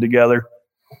mingled together.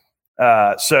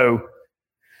 So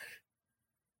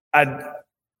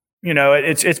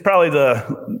it's probably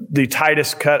the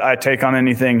tightest cut I take on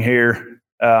anything here.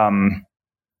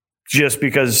 Just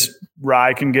because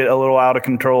rye can get a little out of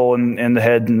control in the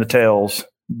heads and the tails,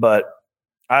 but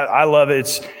I love it.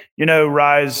 It's,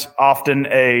 rye's often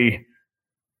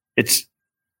it's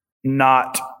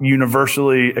not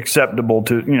universally acceptable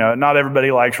to, not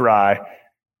everybody likes rye.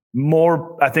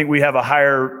 I think we have a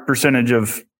higher percentage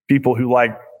of people who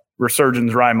like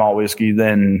Resurgence rye malt whiskey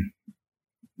than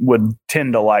would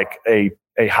tend to like a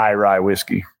high rye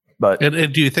whiskey. But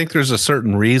and do you think there's a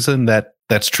certain reason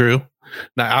that's true?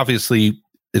 Now, obviously,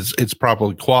 it's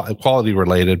probably quality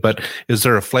related, but is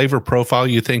there a flavor profile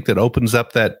you think that opens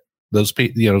up to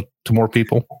more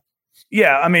people?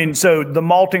 Yeah, I mean, so the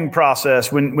malting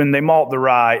process, when they malt the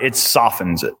rye, it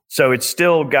softens it. So it's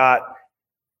still got,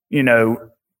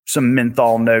 some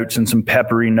menthol notes and some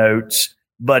peppery notes,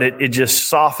 but it just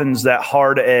softens that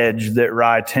hard edge that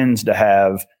rye tends to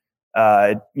have.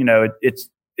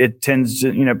 It tends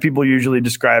to, people usually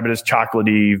describe it as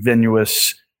chocolatey,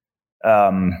 vinous.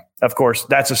 Of course,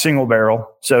 that's a single barrel,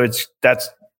 so it's going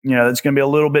to be a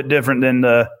little bit different than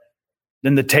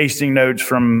the tasting notes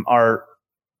from our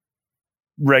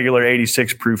regular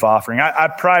 86 proof offering. I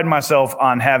pride myself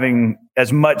on having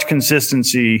as much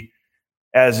consistency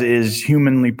as is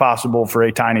humanly possible for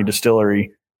a tiny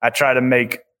distillery. I try to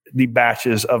make the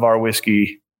batches of our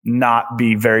whiskey not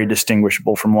be very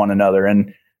distinguishable from one another,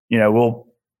 and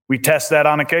we test that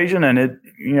on occasion, and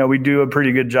we do a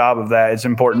pretty good job of that. It's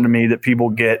important to me that people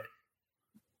get,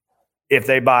 if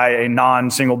they buy a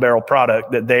non-single barrel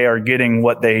product, that they are getting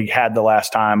what they had the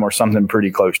last time or something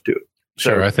pretty close to it.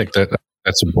 Sure. I think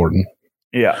that's important.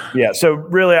 Yeah. Yeah. So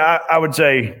really, I would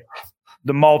say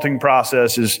the malting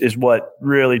process is what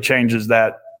really changes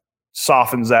that,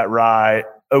 softens that rye,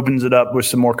 opens it up with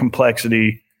some more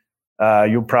complexity.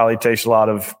 You'll probably taste a lot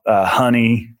of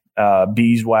honey,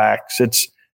 beeswax.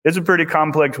 It's a pretty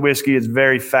complex whiskey. It's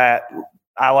very fat.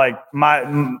 I like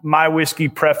my whiskey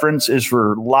preference is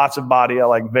for lots of body. I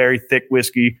like very thick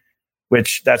whiskey,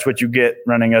 which that's what you get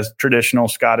running a traditional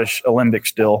Scottish alembic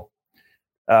still.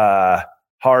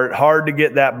 Hard to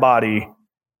get that body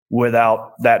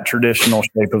without that traditional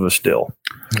shape of a still,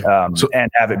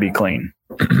 and have it be clean.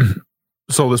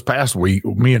 So this past week,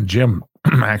 me and Jim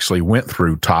actually went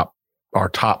through our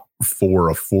top 4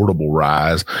 affordable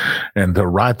ryes, and to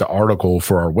write the article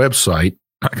for our website,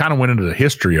 I kind of went into the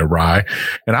history of rye,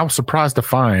 and I was surprised to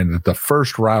find that the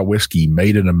first rye whiskey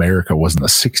made in America was in the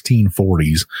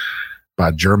 1640s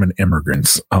by German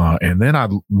immigrants. And then I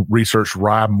researched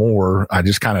rye more. I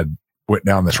just kind of went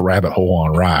down this rabbit hole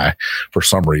on rye for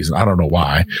some reason. I don't know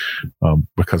why,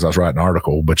 because I was writing an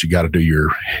article, but you got to do your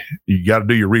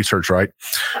research, right?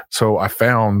 So I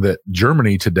found that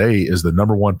Germany today is the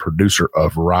number 1 producer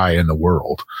of rye in the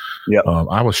world. Yep.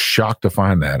 I was shocked to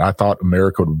find that. I thought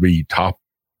America would be top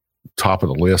of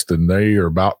the list, and they are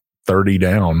about 30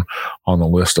 down on the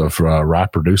list of rye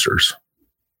producers.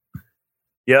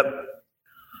 Yep.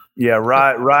 Yeah.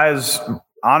 Rye is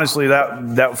honestly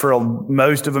that for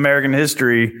most of American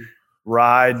history,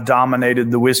 rye dominated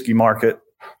the whiskey market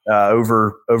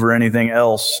over anything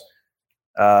else.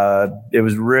 It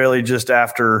was really just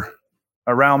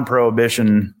around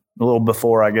Prohibition, a little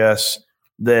before, I guess,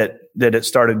 that it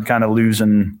started kind of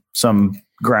losing some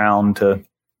ground to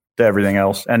everything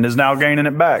else, and is now gaining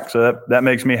it back. So that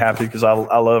makes me happy, because I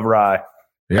love rye.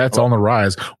 Yeah, it's on the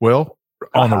rise. Well,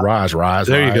 on the rise.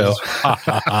 There you go.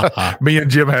 Me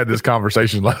and Jim had this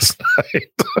conversation last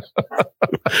night.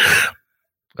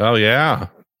 Oh yeah,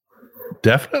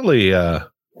 definitely a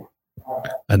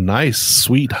nice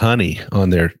sweet honey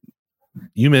on there.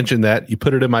 You mentioned that. You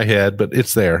put it in my head, but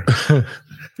it's there.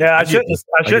 Yeah, I shouldn't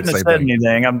have said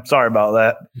anything. I'm sorry about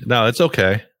that. No, it's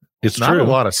okay. It's not true. A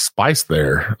lot of spice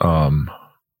there.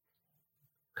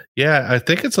 Yeah, I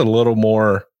think it's a little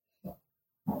more.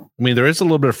 I mean, there is a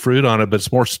little bit of fruit on it, but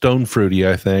it's more stone fruity,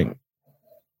 I think.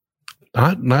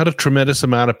 Not a tremendous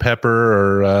amount of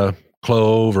pepper or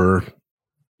clove or.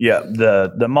 Yeah,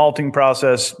 the malting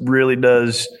process really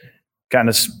does kind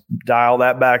of dial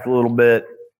that back a little bit,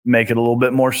 make it a little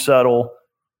bit more subtle.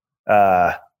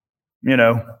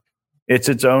 It's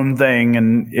its own thing.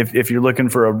 And if you're looking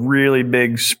for a really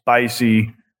big,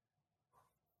 spicy,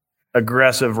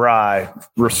 aggressive rye,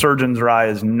 Resurgence rye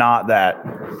is not that.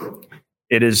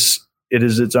 It is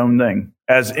its own thing.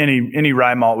 As any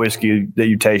rye malt whiskey that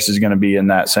you taste is going to be in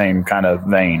that same kind of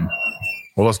vein.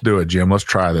 Well, let's do it, Jim. Let's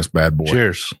try this bad boy.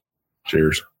 Cheers.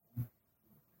 Cheers.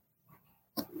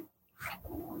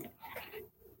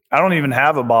 I don't even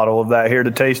have a bottle of that here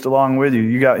to taste along with you.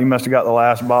 You must have got the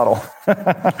last bottle.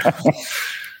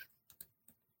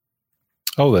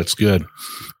 Oh, that's good.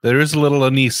 There is a little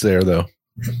anise there, though.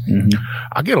 Mm-hmm.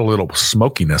 I get a little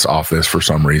smokiness off this for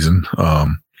some reason.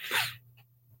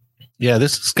 Yeah,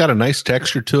 this has got a nice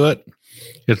texture to it.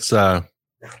 It's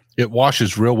it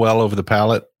washes real well over the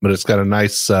palate, but it's got a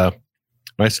nice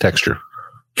texture.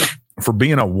 For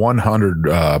being a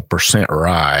 100%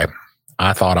 rye,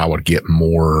 I thought I would get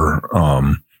more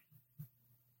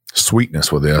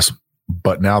sweetness with this.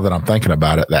 But now that I'm thinking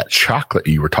about it, that chocolate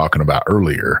you were talking about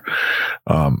earlier,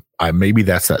 maybe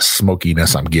that's that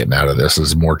smokiness I'm getting out of this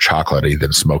is more chocolatey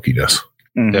than smokiness.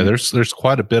 Mm-hmm. Yeah, there's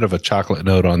quite a bit of a chocolate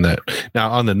note on that.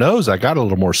 Now on the nose, I got a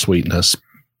little more sweetness,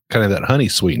 kind of that honey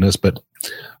sweetness, but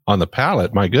on the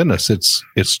palate, my goodness,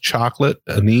 it's chocolate,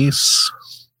 anise.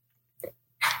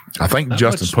 I think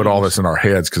Justin put all this in our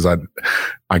heads because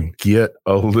I get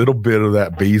a little bit of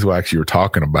that beeswax you were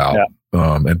talking about. Yeah.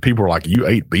 And people are like, "You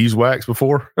ate beeswax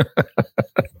before?"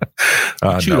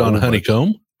 Chewed on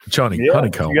honeycomb.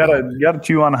 Honeycomb. You gotta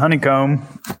chew on a honeycomb.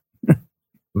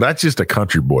 That's just a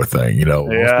country boy thing, Yeah,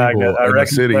 most people in the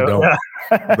city so.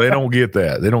 don't. They don't get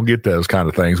that. They don't get those kind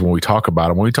of things when we talk about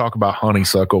them. When we talk about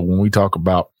honeysuckle, when we talk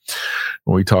about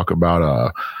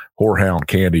whorehound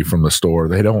candy from the store,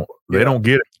 they don't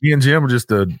get it. Me and Jim are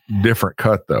just a different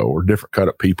cut though. We're different cut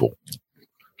of people.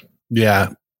 Yeah.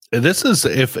 This is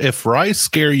if rye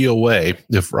scare you away,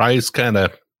 if rye's kind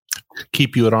of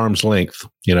keep you at arm's length,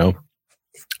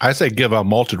 I say give a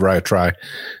malted rye a try.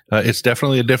 It's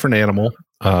definitely a different animal.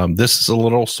 This is a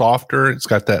little softer. It's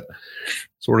got that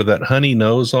sort of that honey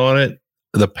nose on it.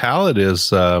 The palate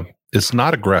is it's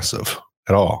not aggressive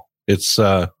at all. It's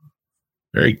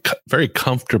very, very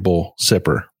comfortable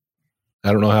sipper.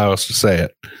 I don't know how else to say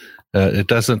it. It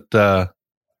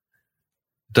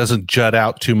doesn't jut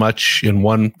out too much in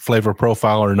one flavor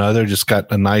profile or another. Just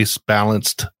got a nice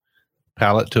balanced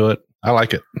palate to it. I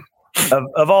like it.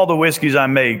 Of all the whiskeys I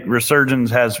make,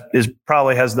 Resurgence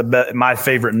probably has my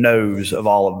favorite nose of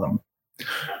all of them.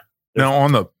 Now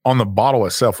on the bottle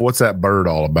itself, what's that bird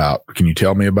all about? Can you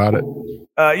tell me about it?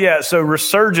 Yeah. So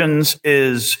Resurgence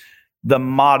is the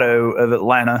motto of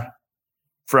Atlanta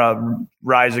from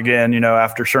Rise Again,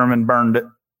 after Sherman burned it.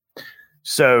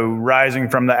 So rising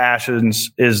from the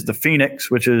ashes is the Phoenix,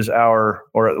 which is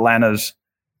Atlanta's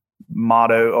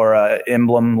motto or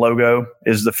emblem logo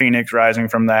is the phoenix rising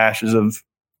from the ashes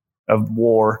of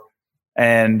war.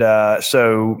 And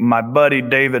so my buddy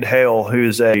David Hale,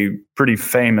 who's a pretty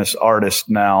famous artist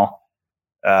now,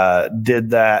 did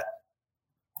that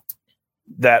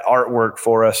artwork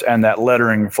for us and that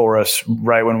lettering for us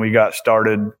right when we got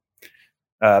started,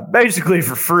 basically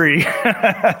for free.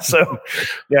 So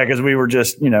yeah, because we were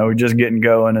just getting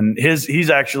going, and he's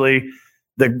actually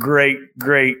the great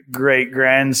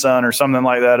grandson or something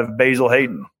like that of Basil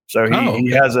Hayden. So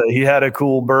he had a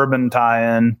cool bourbon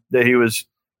tie-in that he was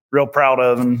real proud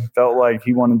of and felt like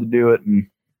he wanted to do it. And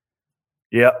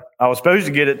yeah, I was supposed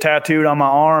to get it tattooed on my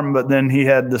arm, but then he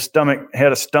had a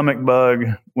stomach bug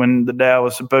when the dad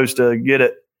was supposed to get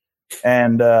it.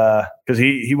 And because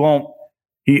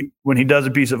when he does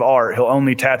a piece of art, he'll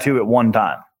only tattoo it one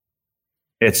time.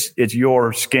 It's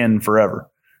your skin forever.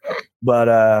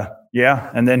 But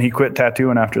yeah, and then he quit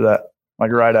tattooing after that,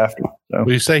 like right after. So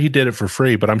well, you say he did it for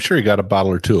free, but I'm sure he got a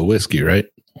bottle or two of whiskey, right?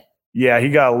 Yeah, he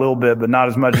got a little bit, but not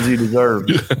as much as he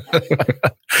deserved.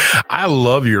 I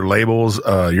love your labels.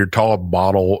 Your tall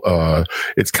bottle.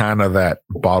 It's kind of that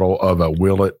bottle of a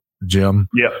Willet, Jim.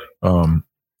 Yep.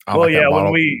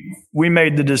 When we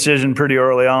made the decision pretty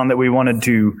early on that we wanted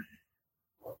to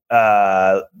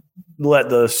let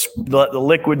the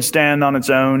liquid stand on its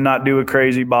own, not do a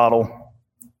crazy bottle,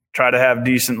 try to have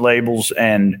decent labels,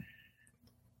 and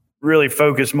really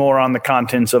focus more on the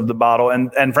contents of the bottle.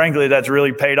 And frankly, that's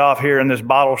really paid off here in this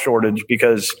bottle shortage,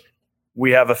 because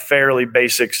we have a fairly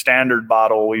basic standard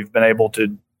bottle we've been able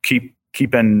to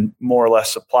keep in more or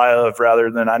less supply of, rather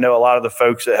than I know a lot of the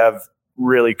folks that have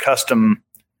really custom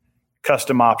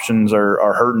options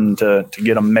are hurting to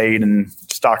get them made and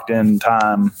stocked in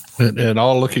time. And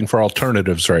all looking for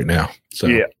alternatives right now. So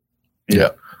yeah.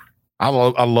 I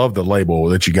love the label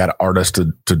that you got an artist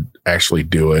to actually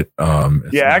do it.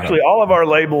 All of our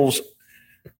labels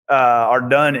are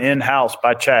done in-house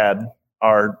by Chad,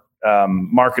 our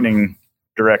marketing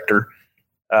director.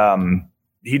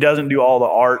 He doesn't do all the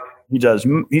art.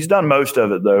 He's done most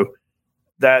of it, though.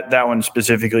 That one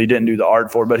specifically didn't do the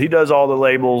art for, but he does all the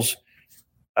labels.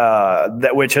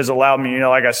 Which has allowed me,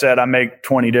 like I said, I make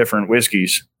 20 different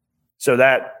whiskeys. So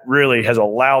that really has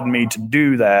allowed me to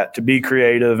do that, to be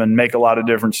creative and make a lot of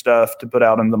different stuff to put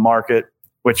out in the market,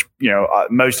 which,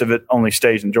 most of it only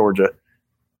stays in Georgia.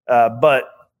 But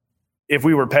if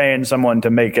we were paying someone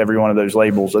to make every one of those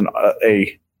labels and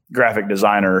a graphic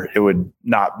designer, it would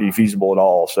not be feasible at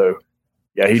all. So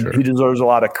yeah, he deserves a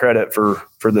lot of credit for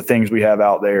the things we have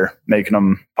out there, making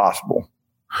them possible.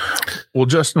 Well,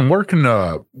 Justin, where can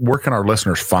our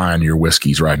listeners find your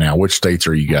whiskeys right now? Which states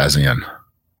are you guys in?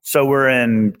 So we're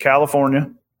in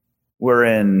California, we're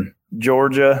in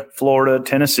Georgia, Florida,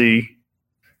 Tennessee.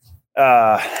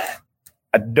 I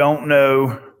don't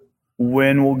know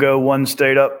when we'll go one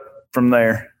state up from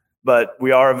there, but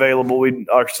we are available.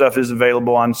 Our stuff is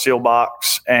available on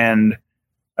Sealbox and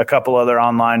a couple other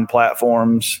online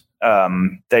platforms.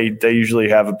 They usually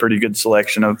have a pretty good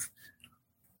selection of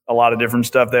a lot of different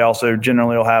stuff. They also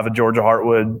generally will have a Georgia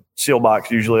Heartwood.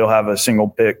 Sealbox usually will have a single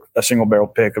barrel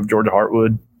pick of Georgia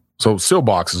Heartwood. So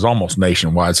Sealbox is almost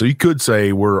nationwide. So you could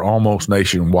say we're almost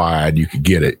nationwide. You could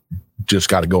get it. Just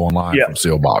got to go online from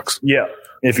Sealbox. Yeah.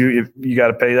 If you got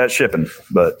to pay that shipping,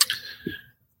 but.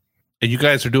 And you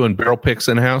guys are doing barrel picks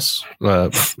in-house?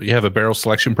 You have a barrel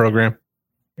selection program?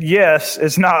 Yes.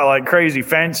 It's not like crazy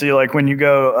fancy. Like when you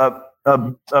go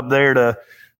up there to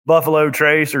Buffalo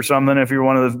Trace or something, if you're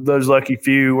one of those lucky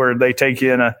few where they take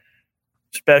you in a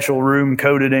special room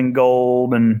coated in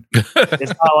gold, and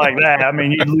it's not like that. I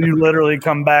mean, you literally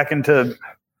come back into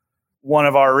one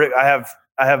of our. I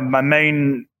have my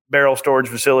main barrel storage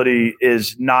facility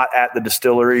is not at the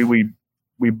distillery.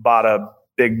 We bought a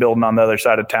big building on the other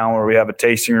side of town where we have a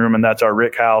tasting room, and that's our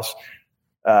rick house.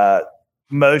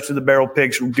 Most of the barrel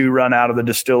picks do run out of the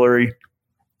distillery,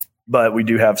 but we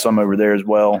do have some over there as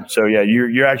well. So yeah,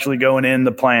 you're actually going in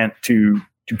the plant to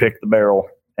pick the barrel,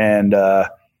 and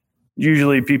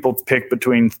usually people pick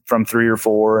from 3 or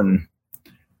 4, and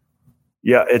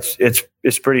yeah,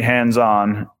 it's pretty hands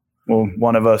on. Well,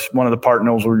 one of the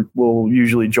partners will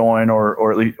usually join,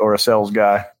 or a sales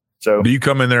guy. So do you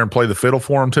come in there and play the fiddle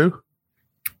for them too?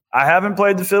 I haven't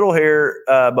played the fiddle here,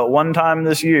 but one time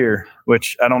this year,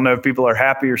 which I don't know if people are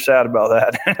happy or sad about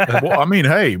that. Well, I mean,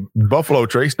 hey, Buffalo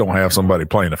Trace don't have somebody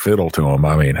playing a fiddle to them.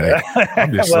 I mean, hey,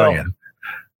 I'm just saying.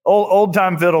 Old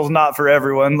time fiddle's not for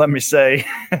everyone, let me say.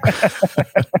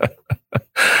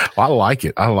 I like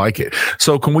it.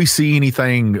 So can we see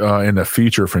anything in the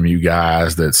future from you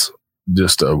guys that's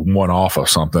just a one-off of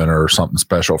something or something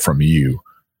special from you?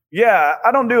 Yeah,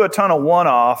 I don't do a ton of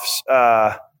one-offs.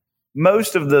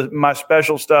 most of my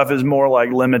special stuff is more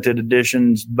like limited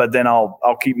editions, but then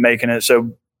I'll keep making it.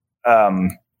 So,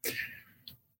 kind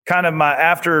of my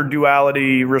after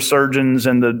duality resurgence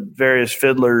and the various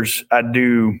fiddlers, I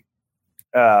do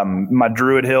my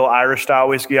Druid Hill Irish style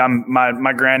whiskey.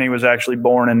 My granny was actually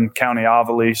born in County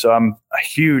Offaly, so I'm a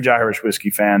huge Irish whiskey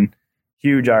fan.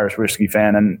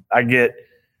 And I get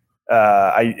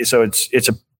so it's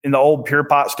in the old pure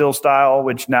pot still style,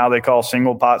 which now they call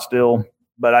single pot still,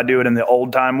 but I do it in the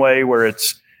old time way where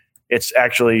it's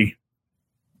actually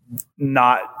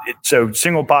not. So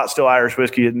single pot still Irish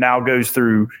whiskey, it now goes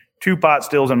through 2 pot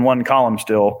stills and 1 column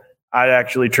still. I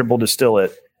actually triple distill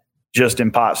it just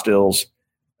in pot stills.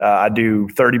 I do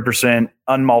 30%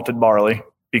 unmalted barley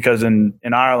because in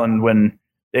Ireland, when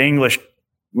the English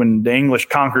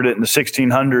conquered it in the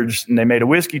 1600s and they made a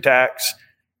whiskey tax,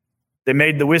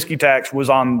 the whiskey tax was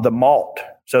on the malt.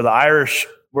 So the Irish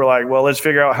were like, well, let's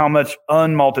figure out how much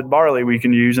unmalted barley we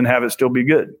can use and have it still be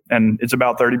good. And it's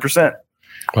about 30%.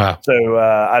 Wow. So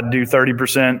I do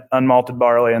 30% unmalted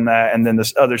barley in that. And then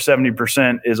this other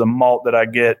 70% is a malt that I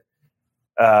get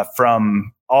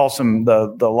from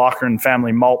the Lochran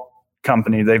family malt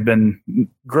company. They've been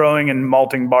growing and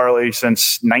malting barley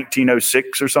since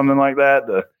 1906 or something like that.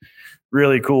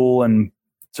 Really cool. And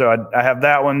so I have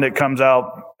that one that comes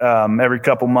out every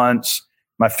couple months.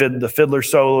 The Fiddler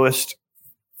Soloist,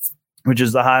 which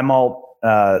is the high malt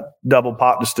double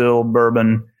pot distilled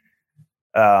bourbon.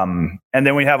 And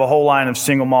then we have a whole line of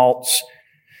single malts,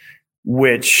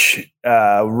 which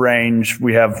range.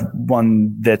 We have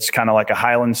one that's kind of like a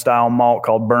Highland style malt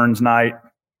called Burns Night,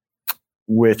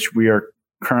 which we are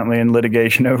currently in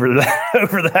litigation over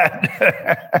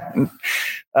that.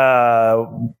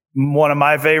 One of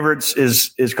my favorites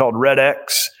is called Red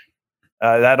X.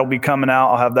 That'll be coming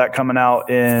out. I'll have that coming out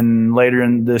later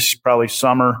in this probably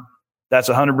summer. That's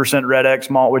 100% Red X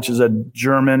malt, which is a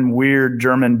weird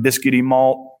German biscuity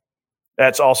malt.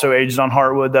 That's also aged on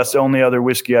heartwood. That's the only other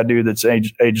whiskey I do that's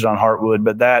aged on heartwood.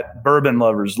 But that bourbon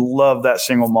lovers love that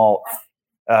single malt.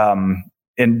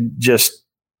 And just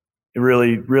it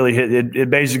really hit. It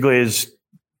basically is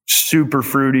super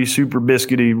fruity, super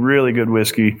biscuity, really good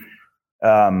whiskey.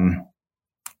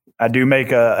 I do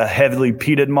make a heavily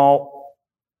peated malt.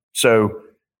 So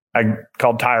I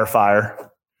called Tire Fire.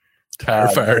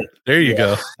 There you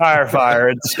go. Tire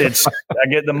Fire. It's I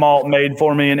get the malt made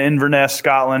for me in Inverness,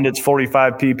 Scotland. It's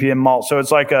 45 ppm malt. So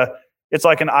it's like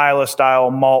an Islay style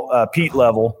malt peat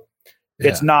level. Yeah.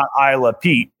 It's not Islay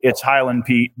peat. It's Highland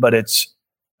peat, but it's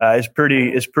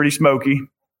pretty smoky.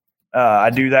 I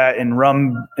do that in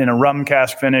a rum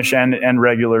cask finish and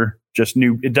regular, just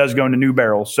new. It does go into new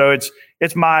barrels. So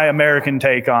it's my American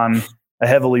take on a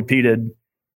heavily peated.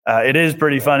 It is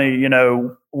pretty funny,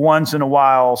 once in a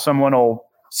while someone will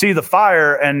see the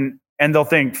fire and they'll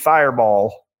think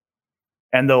Fireball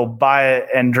and they'll buy it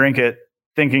and drink it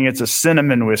thinking it's a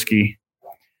cinnamon whiskey.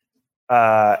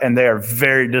 And they are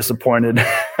very disappointed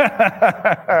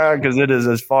because it is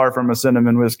as far from a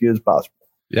cinnamon whiskey as possible.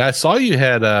 Yeah, I saw you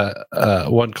had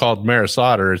one called Maris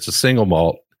Otter. It's a single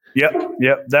malt. Yep.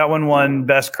 That one won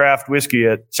Best Craft Whiskey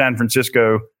at San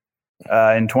Francisco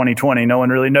in 2020. No one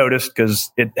really noticed because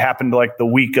it happened like the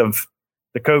week of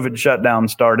the COVID shutdown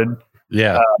started.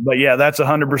 Yeah. But yeah, that's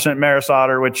 100% Maris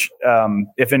Otter, which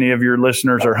if any of your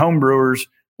listeners are home brewers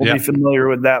will be familiar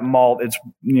with that malt. It's,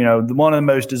 one of the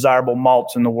most desirable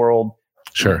malts in the world.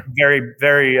 Sure. Very,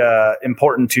 very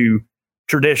important to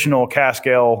traditional cask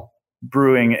ale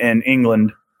brewing in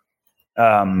England.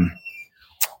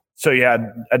 So yeah,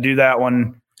 I do that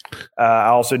one. I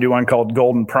also do one called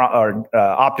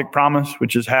Optic Promise,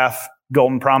 which is half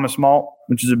Golden Promise malt,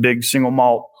 which is a big single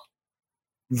malt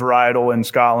varietal in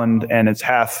Scotland, and it's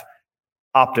half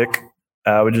Optic,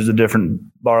 which is a different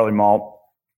barley malt.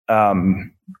 I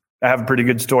have a pretty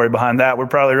good story behind that. We're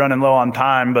probably running low on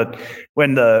time, but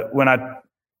when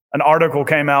an article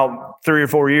came out 3 or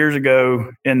 4 years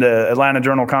ago in the Atlanta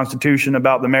Journal-Constitution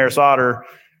about the Maris Otter,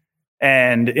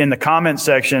 and in the comments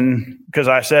section, because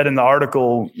I said in the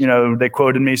article, they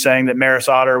quoted me saying that Maris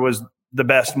Otter was the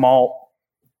best malt.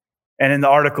 And in the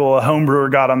article, a home brewer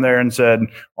got on there and said,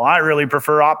 well, I really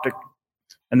prefer Optic.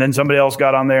 And then somebody else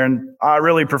got on there and I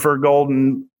really prefer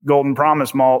Golden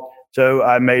Promise malt. So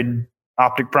I made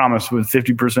Optic Promise with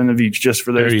 50% of each just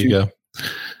for those two. There you go.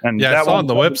 And yeah, I saw on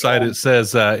the website, it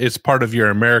says it's part of your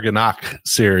Americanic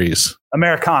series.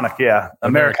 Americanic, yeah.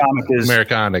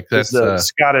 Americanic. That's the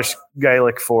Scottish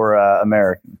Gaelic for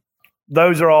American.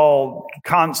 Those are all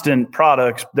constant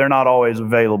products. They're not always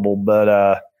available,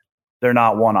 but they're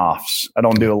not one-offs. I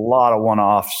don't do a lot of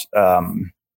one-offs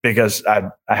because I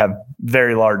have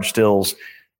very large stills.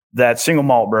 That single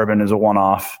malt bourbon is a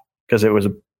one-off because it was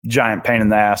a giant pain in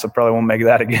the ass. I probably won't make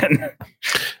that again.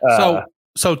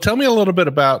 So tell me a little bit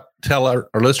tell our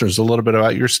listeners a little bit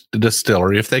about your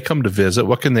distillery. If they come to visit,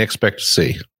 what can they expect to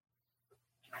see?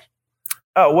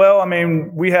 Oh, well, I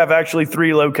mean, we have actually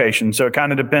 3 locations, so it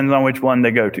kind of depends on which one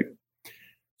they go to.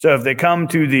 So if they come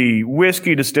to the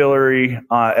whiskey distillery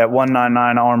at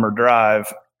 199 Armour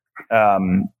Drive,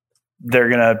 they're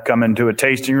going to come into a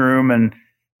tasting room, and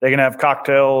they can have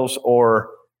cocktails or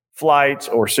flights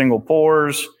or single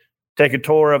pours, take a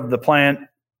tour of the plant.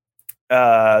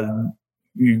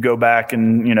 You go back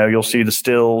and, you'll see the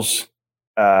stills.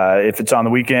 If it's on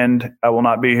the weekend, I will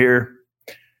not be here.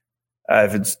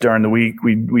 If it's during the week,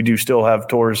 we do still have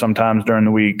tours sometimes during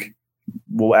the week.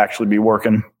 We'll actually be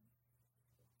working.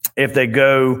 If they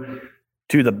go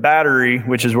to the Battery,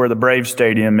 which is where the Braves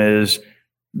Stadium is,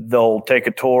 they'll take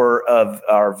a tour of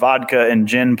our vodka and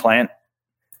gin plant.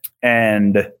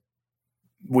 And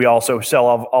we also sell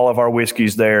all of our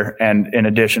whiskeys there. And in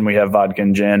addition, we have vodka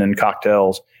and gin and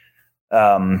cocktails.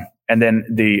 And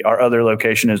then our other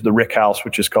location is the Rick House,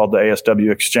 which is called the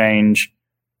ASW Exchange,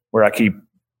 where I keep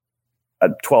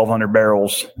 1,200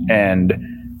 barrels. And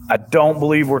I don't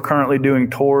believe we're currently doing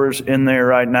tours in there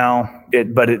right now,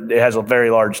 but it has a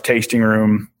very large tasting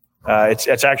room.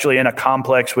 It's actually in a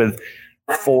complex with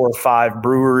 4 or 5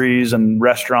 breweries and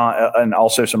restaurant, and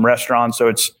also some restaurants.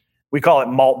 So we call it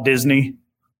Malt Disney.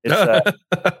 It's a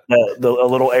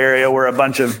little area where a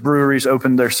bunch of breweries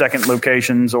opened their second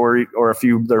locations or a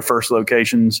few of their first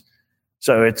locations.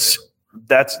 So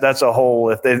that's a whole.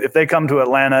 If they come to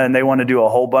Atlanta and they want to do a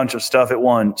whole bunch of stuff at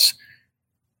once,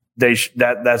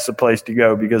 that's the place to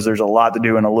go, because there's a lot to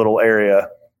do in a little area.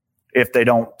 If they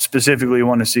don't specifically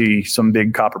want to see some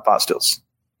big copper pot stills.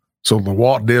 So the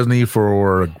Walt Disney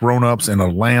for grown-ups in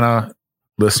Atlanta.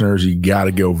 Listeners, you got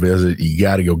to go visit. You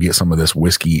got to go get some of this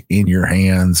whiskey in your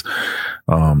hands.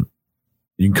 You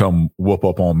can come whoop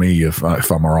up on me if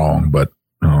I'm wrong, but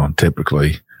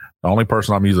typically the only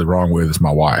person I'm usually wrong with is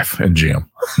my wife and Jim.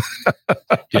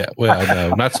 Yeah, well,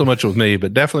 no, not so much with me,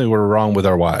 but definitely we're wrong with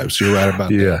our wives. You're right about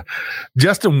that. Yeah.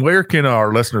 Justin, where can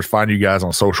our listeners find you guys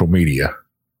on social media?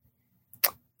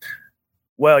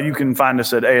 Well, you can find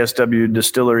us at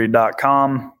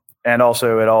aswdistillery.com and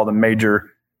also at all the major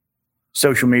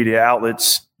social media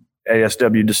outlets,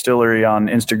 ASW Distillery on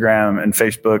Instagram and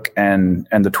Facebook and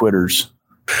the Twitters.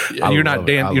 You're not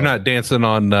dancing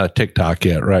on TikTok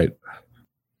yet, right?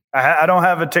 I don't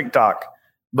have a TikTok,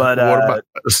 but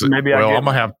maybe I'm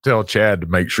gonna have to tell Chad to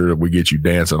make sure that we get you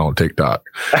dancing on TikTok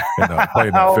and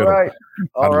playing that fiddle. Right.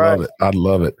 Love it. I'd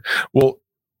love it. Well,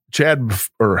 Chad,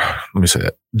 or let me say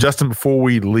that, Justin, before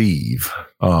we leave,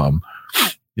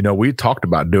 we talked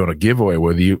about doing a giveaway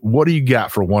with you. What do you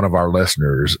got for one of our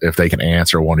listeners if they can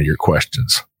answer one of your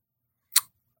questions?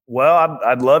 Well,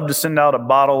 I'd love to send out a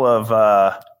bottle of,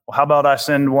 how about I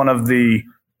send one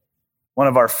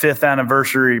of our 5th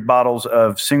anniversary bottles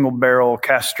of single barrel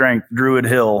cast strength Druid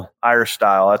Hill Irish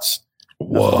style. That's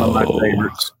one of my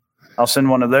favorites. I'll send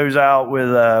one of those out with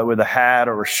a hat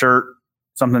or a shirt,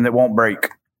 something that won't break.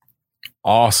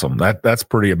 Awesome. That's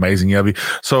pretty amazing of you.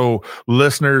 So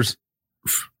listeners,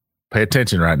 pay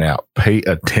attention right now. Pay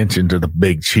attention to the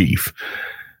Big Chief.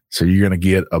 So you're going to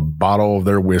get a bottle of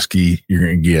their whiskey. You're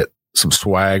going to get some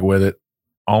swag with it.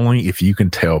 Only if you can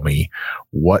tell me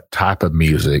what type of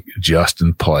music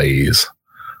Justin plays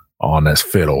on this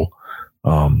fiddle.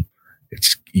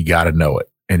 You got to know it.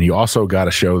 And you also got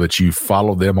to show that you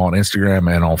follow them on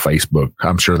Instagram and on Facebook.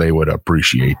 I'm sure they would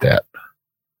appreciate that.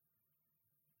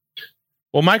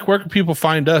 Well, Mike, where can people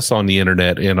find us on the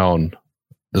internet and on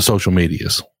the social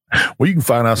medias? Well, you can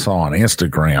find us on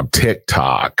Instagram,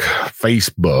 TikTok,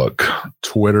 Facebook,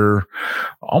 Twitter,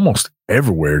 almost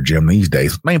everywhere, Jim, these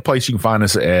days. The main place you can find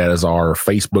us at is our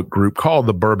Facebook group called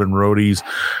the Bourbon Roadies.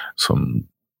 Some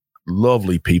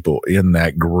lovely people in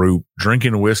that group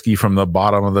drinking whiskey from the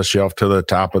bottom of the shelf to the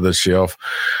top of the shelf.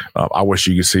 I wish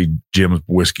you could see Jim's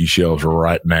whiskey shelves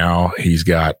right now. He's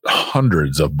got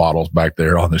hundreds of bottles back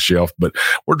there on the shelf, but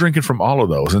we're drinking from all of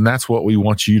those. And that's what we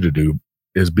want you to do,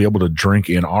 is be able to drink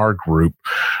in our group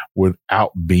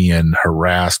without being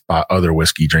harassed by other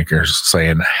whiskey drinkers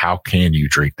saying, how can you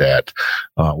drink that?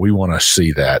 We want to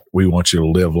see that. We want you to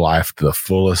live life to the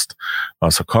fullest.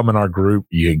 So come in our group.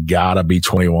 You got to be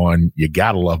 21. You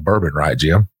got to love bourbon, right,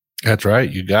 Jim? That's right.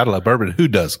 You got to love bourbon. Who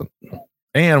doesn't?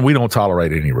 And we don't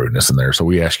tolerate any rudeness in there. So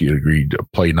we ask you to agree to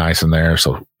play nice in there.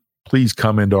 So please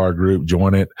come into our group,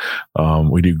 join it.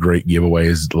 We do great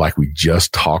giveaways like we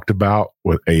just talked about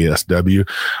with ASW.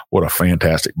 What a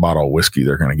fantastic bottle of whiskey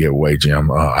they're going to give away,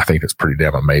 Jim. I think it's pretty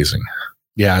damn amazing.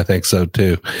 Yeah, I think so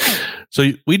too.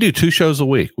 So we do 2 shows a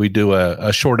week. We do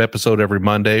a short episode every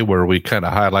Monday where we kind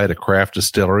of highlight a craft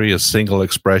distillery, a single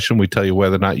expression. We tell you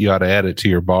whether or not you ought to add it to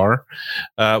your bar.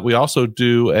 We also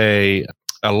do a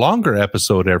longer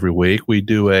episode every week. We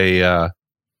do a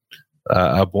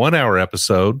 1-hour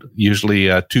episode, usually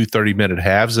 2 30-minute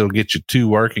halves. It'll get you to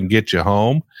work and get you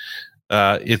home.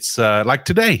 It's like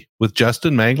today with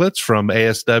Justin Manglitz from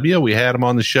ASW. We had him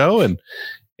on the show,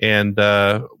 and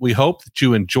we hope that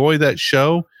you enjoy that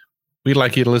show. We'd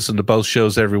like you to listen to both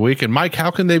shows every week. And Mike,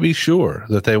 how can they be sure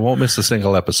that they won't miss a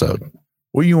single episode?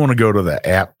 Well, you want to go to the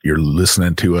app you're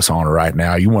listening to us on right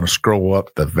now. You want to scroll up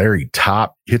the very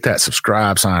top, hit that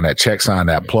subscribe sign, that check sign,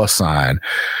 that plus sign.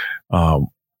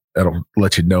 That'll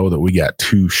let you know that we got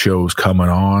 2 shows coming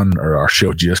on, or our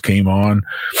show just came on.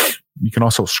 You can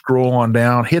also scroll on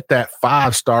down, hit that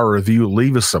 5-star review,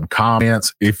 leave us some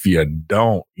comments. If you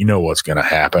don't, you know what's going to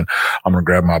happen. I'm going to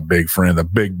grab my big friend, the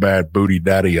big bad booty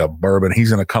daddy of bourbon. He's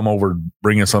going to come over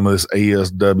bringing some of this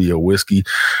ASW whiskey.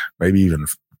 Maybe even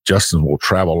Justin will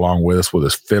travel along with us with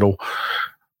his fiddle.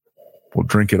 We'll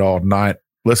drink it all night,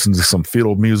 listen to some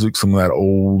fiddle music, some of that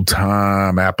old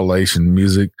time Appalachian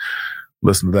music.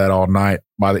 Listen to that all night.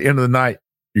 By the end of the night,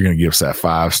 you're going to give us that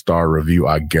 5-star review,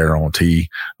 I guarantee.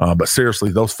 But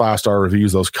seriously, those 5-star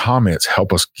reviews, those comments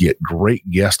help us get great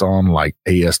guests on like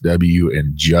ASW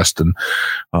and Justin.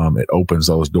 It opens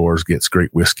those doors, gets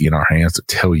great whiskey in our hands to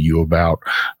tell you about.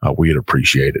 We'd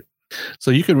appreciate it.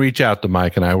 So you can reach out to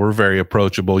Mike and I. We're very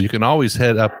approachable. You can always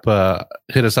hit us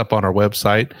up on our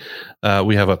website.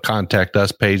 We have a contact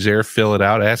us page there. Fill it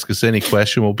out. Ask us any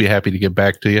question. We'll be happy to get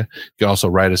back to you. You can also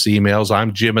write us emails.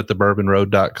 I'm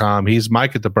Jim@thebourbonroad.com. He's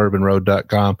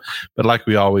Mike@thebourbonroad.com. But like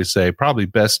we always say, probably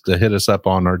best to hit us up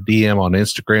on our DM on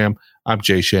Instagram. I'm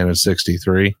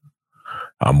JShannon63.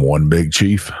 I'm One Big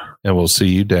Chief. And we'll see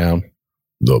you down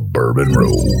the Bourbon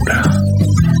Road.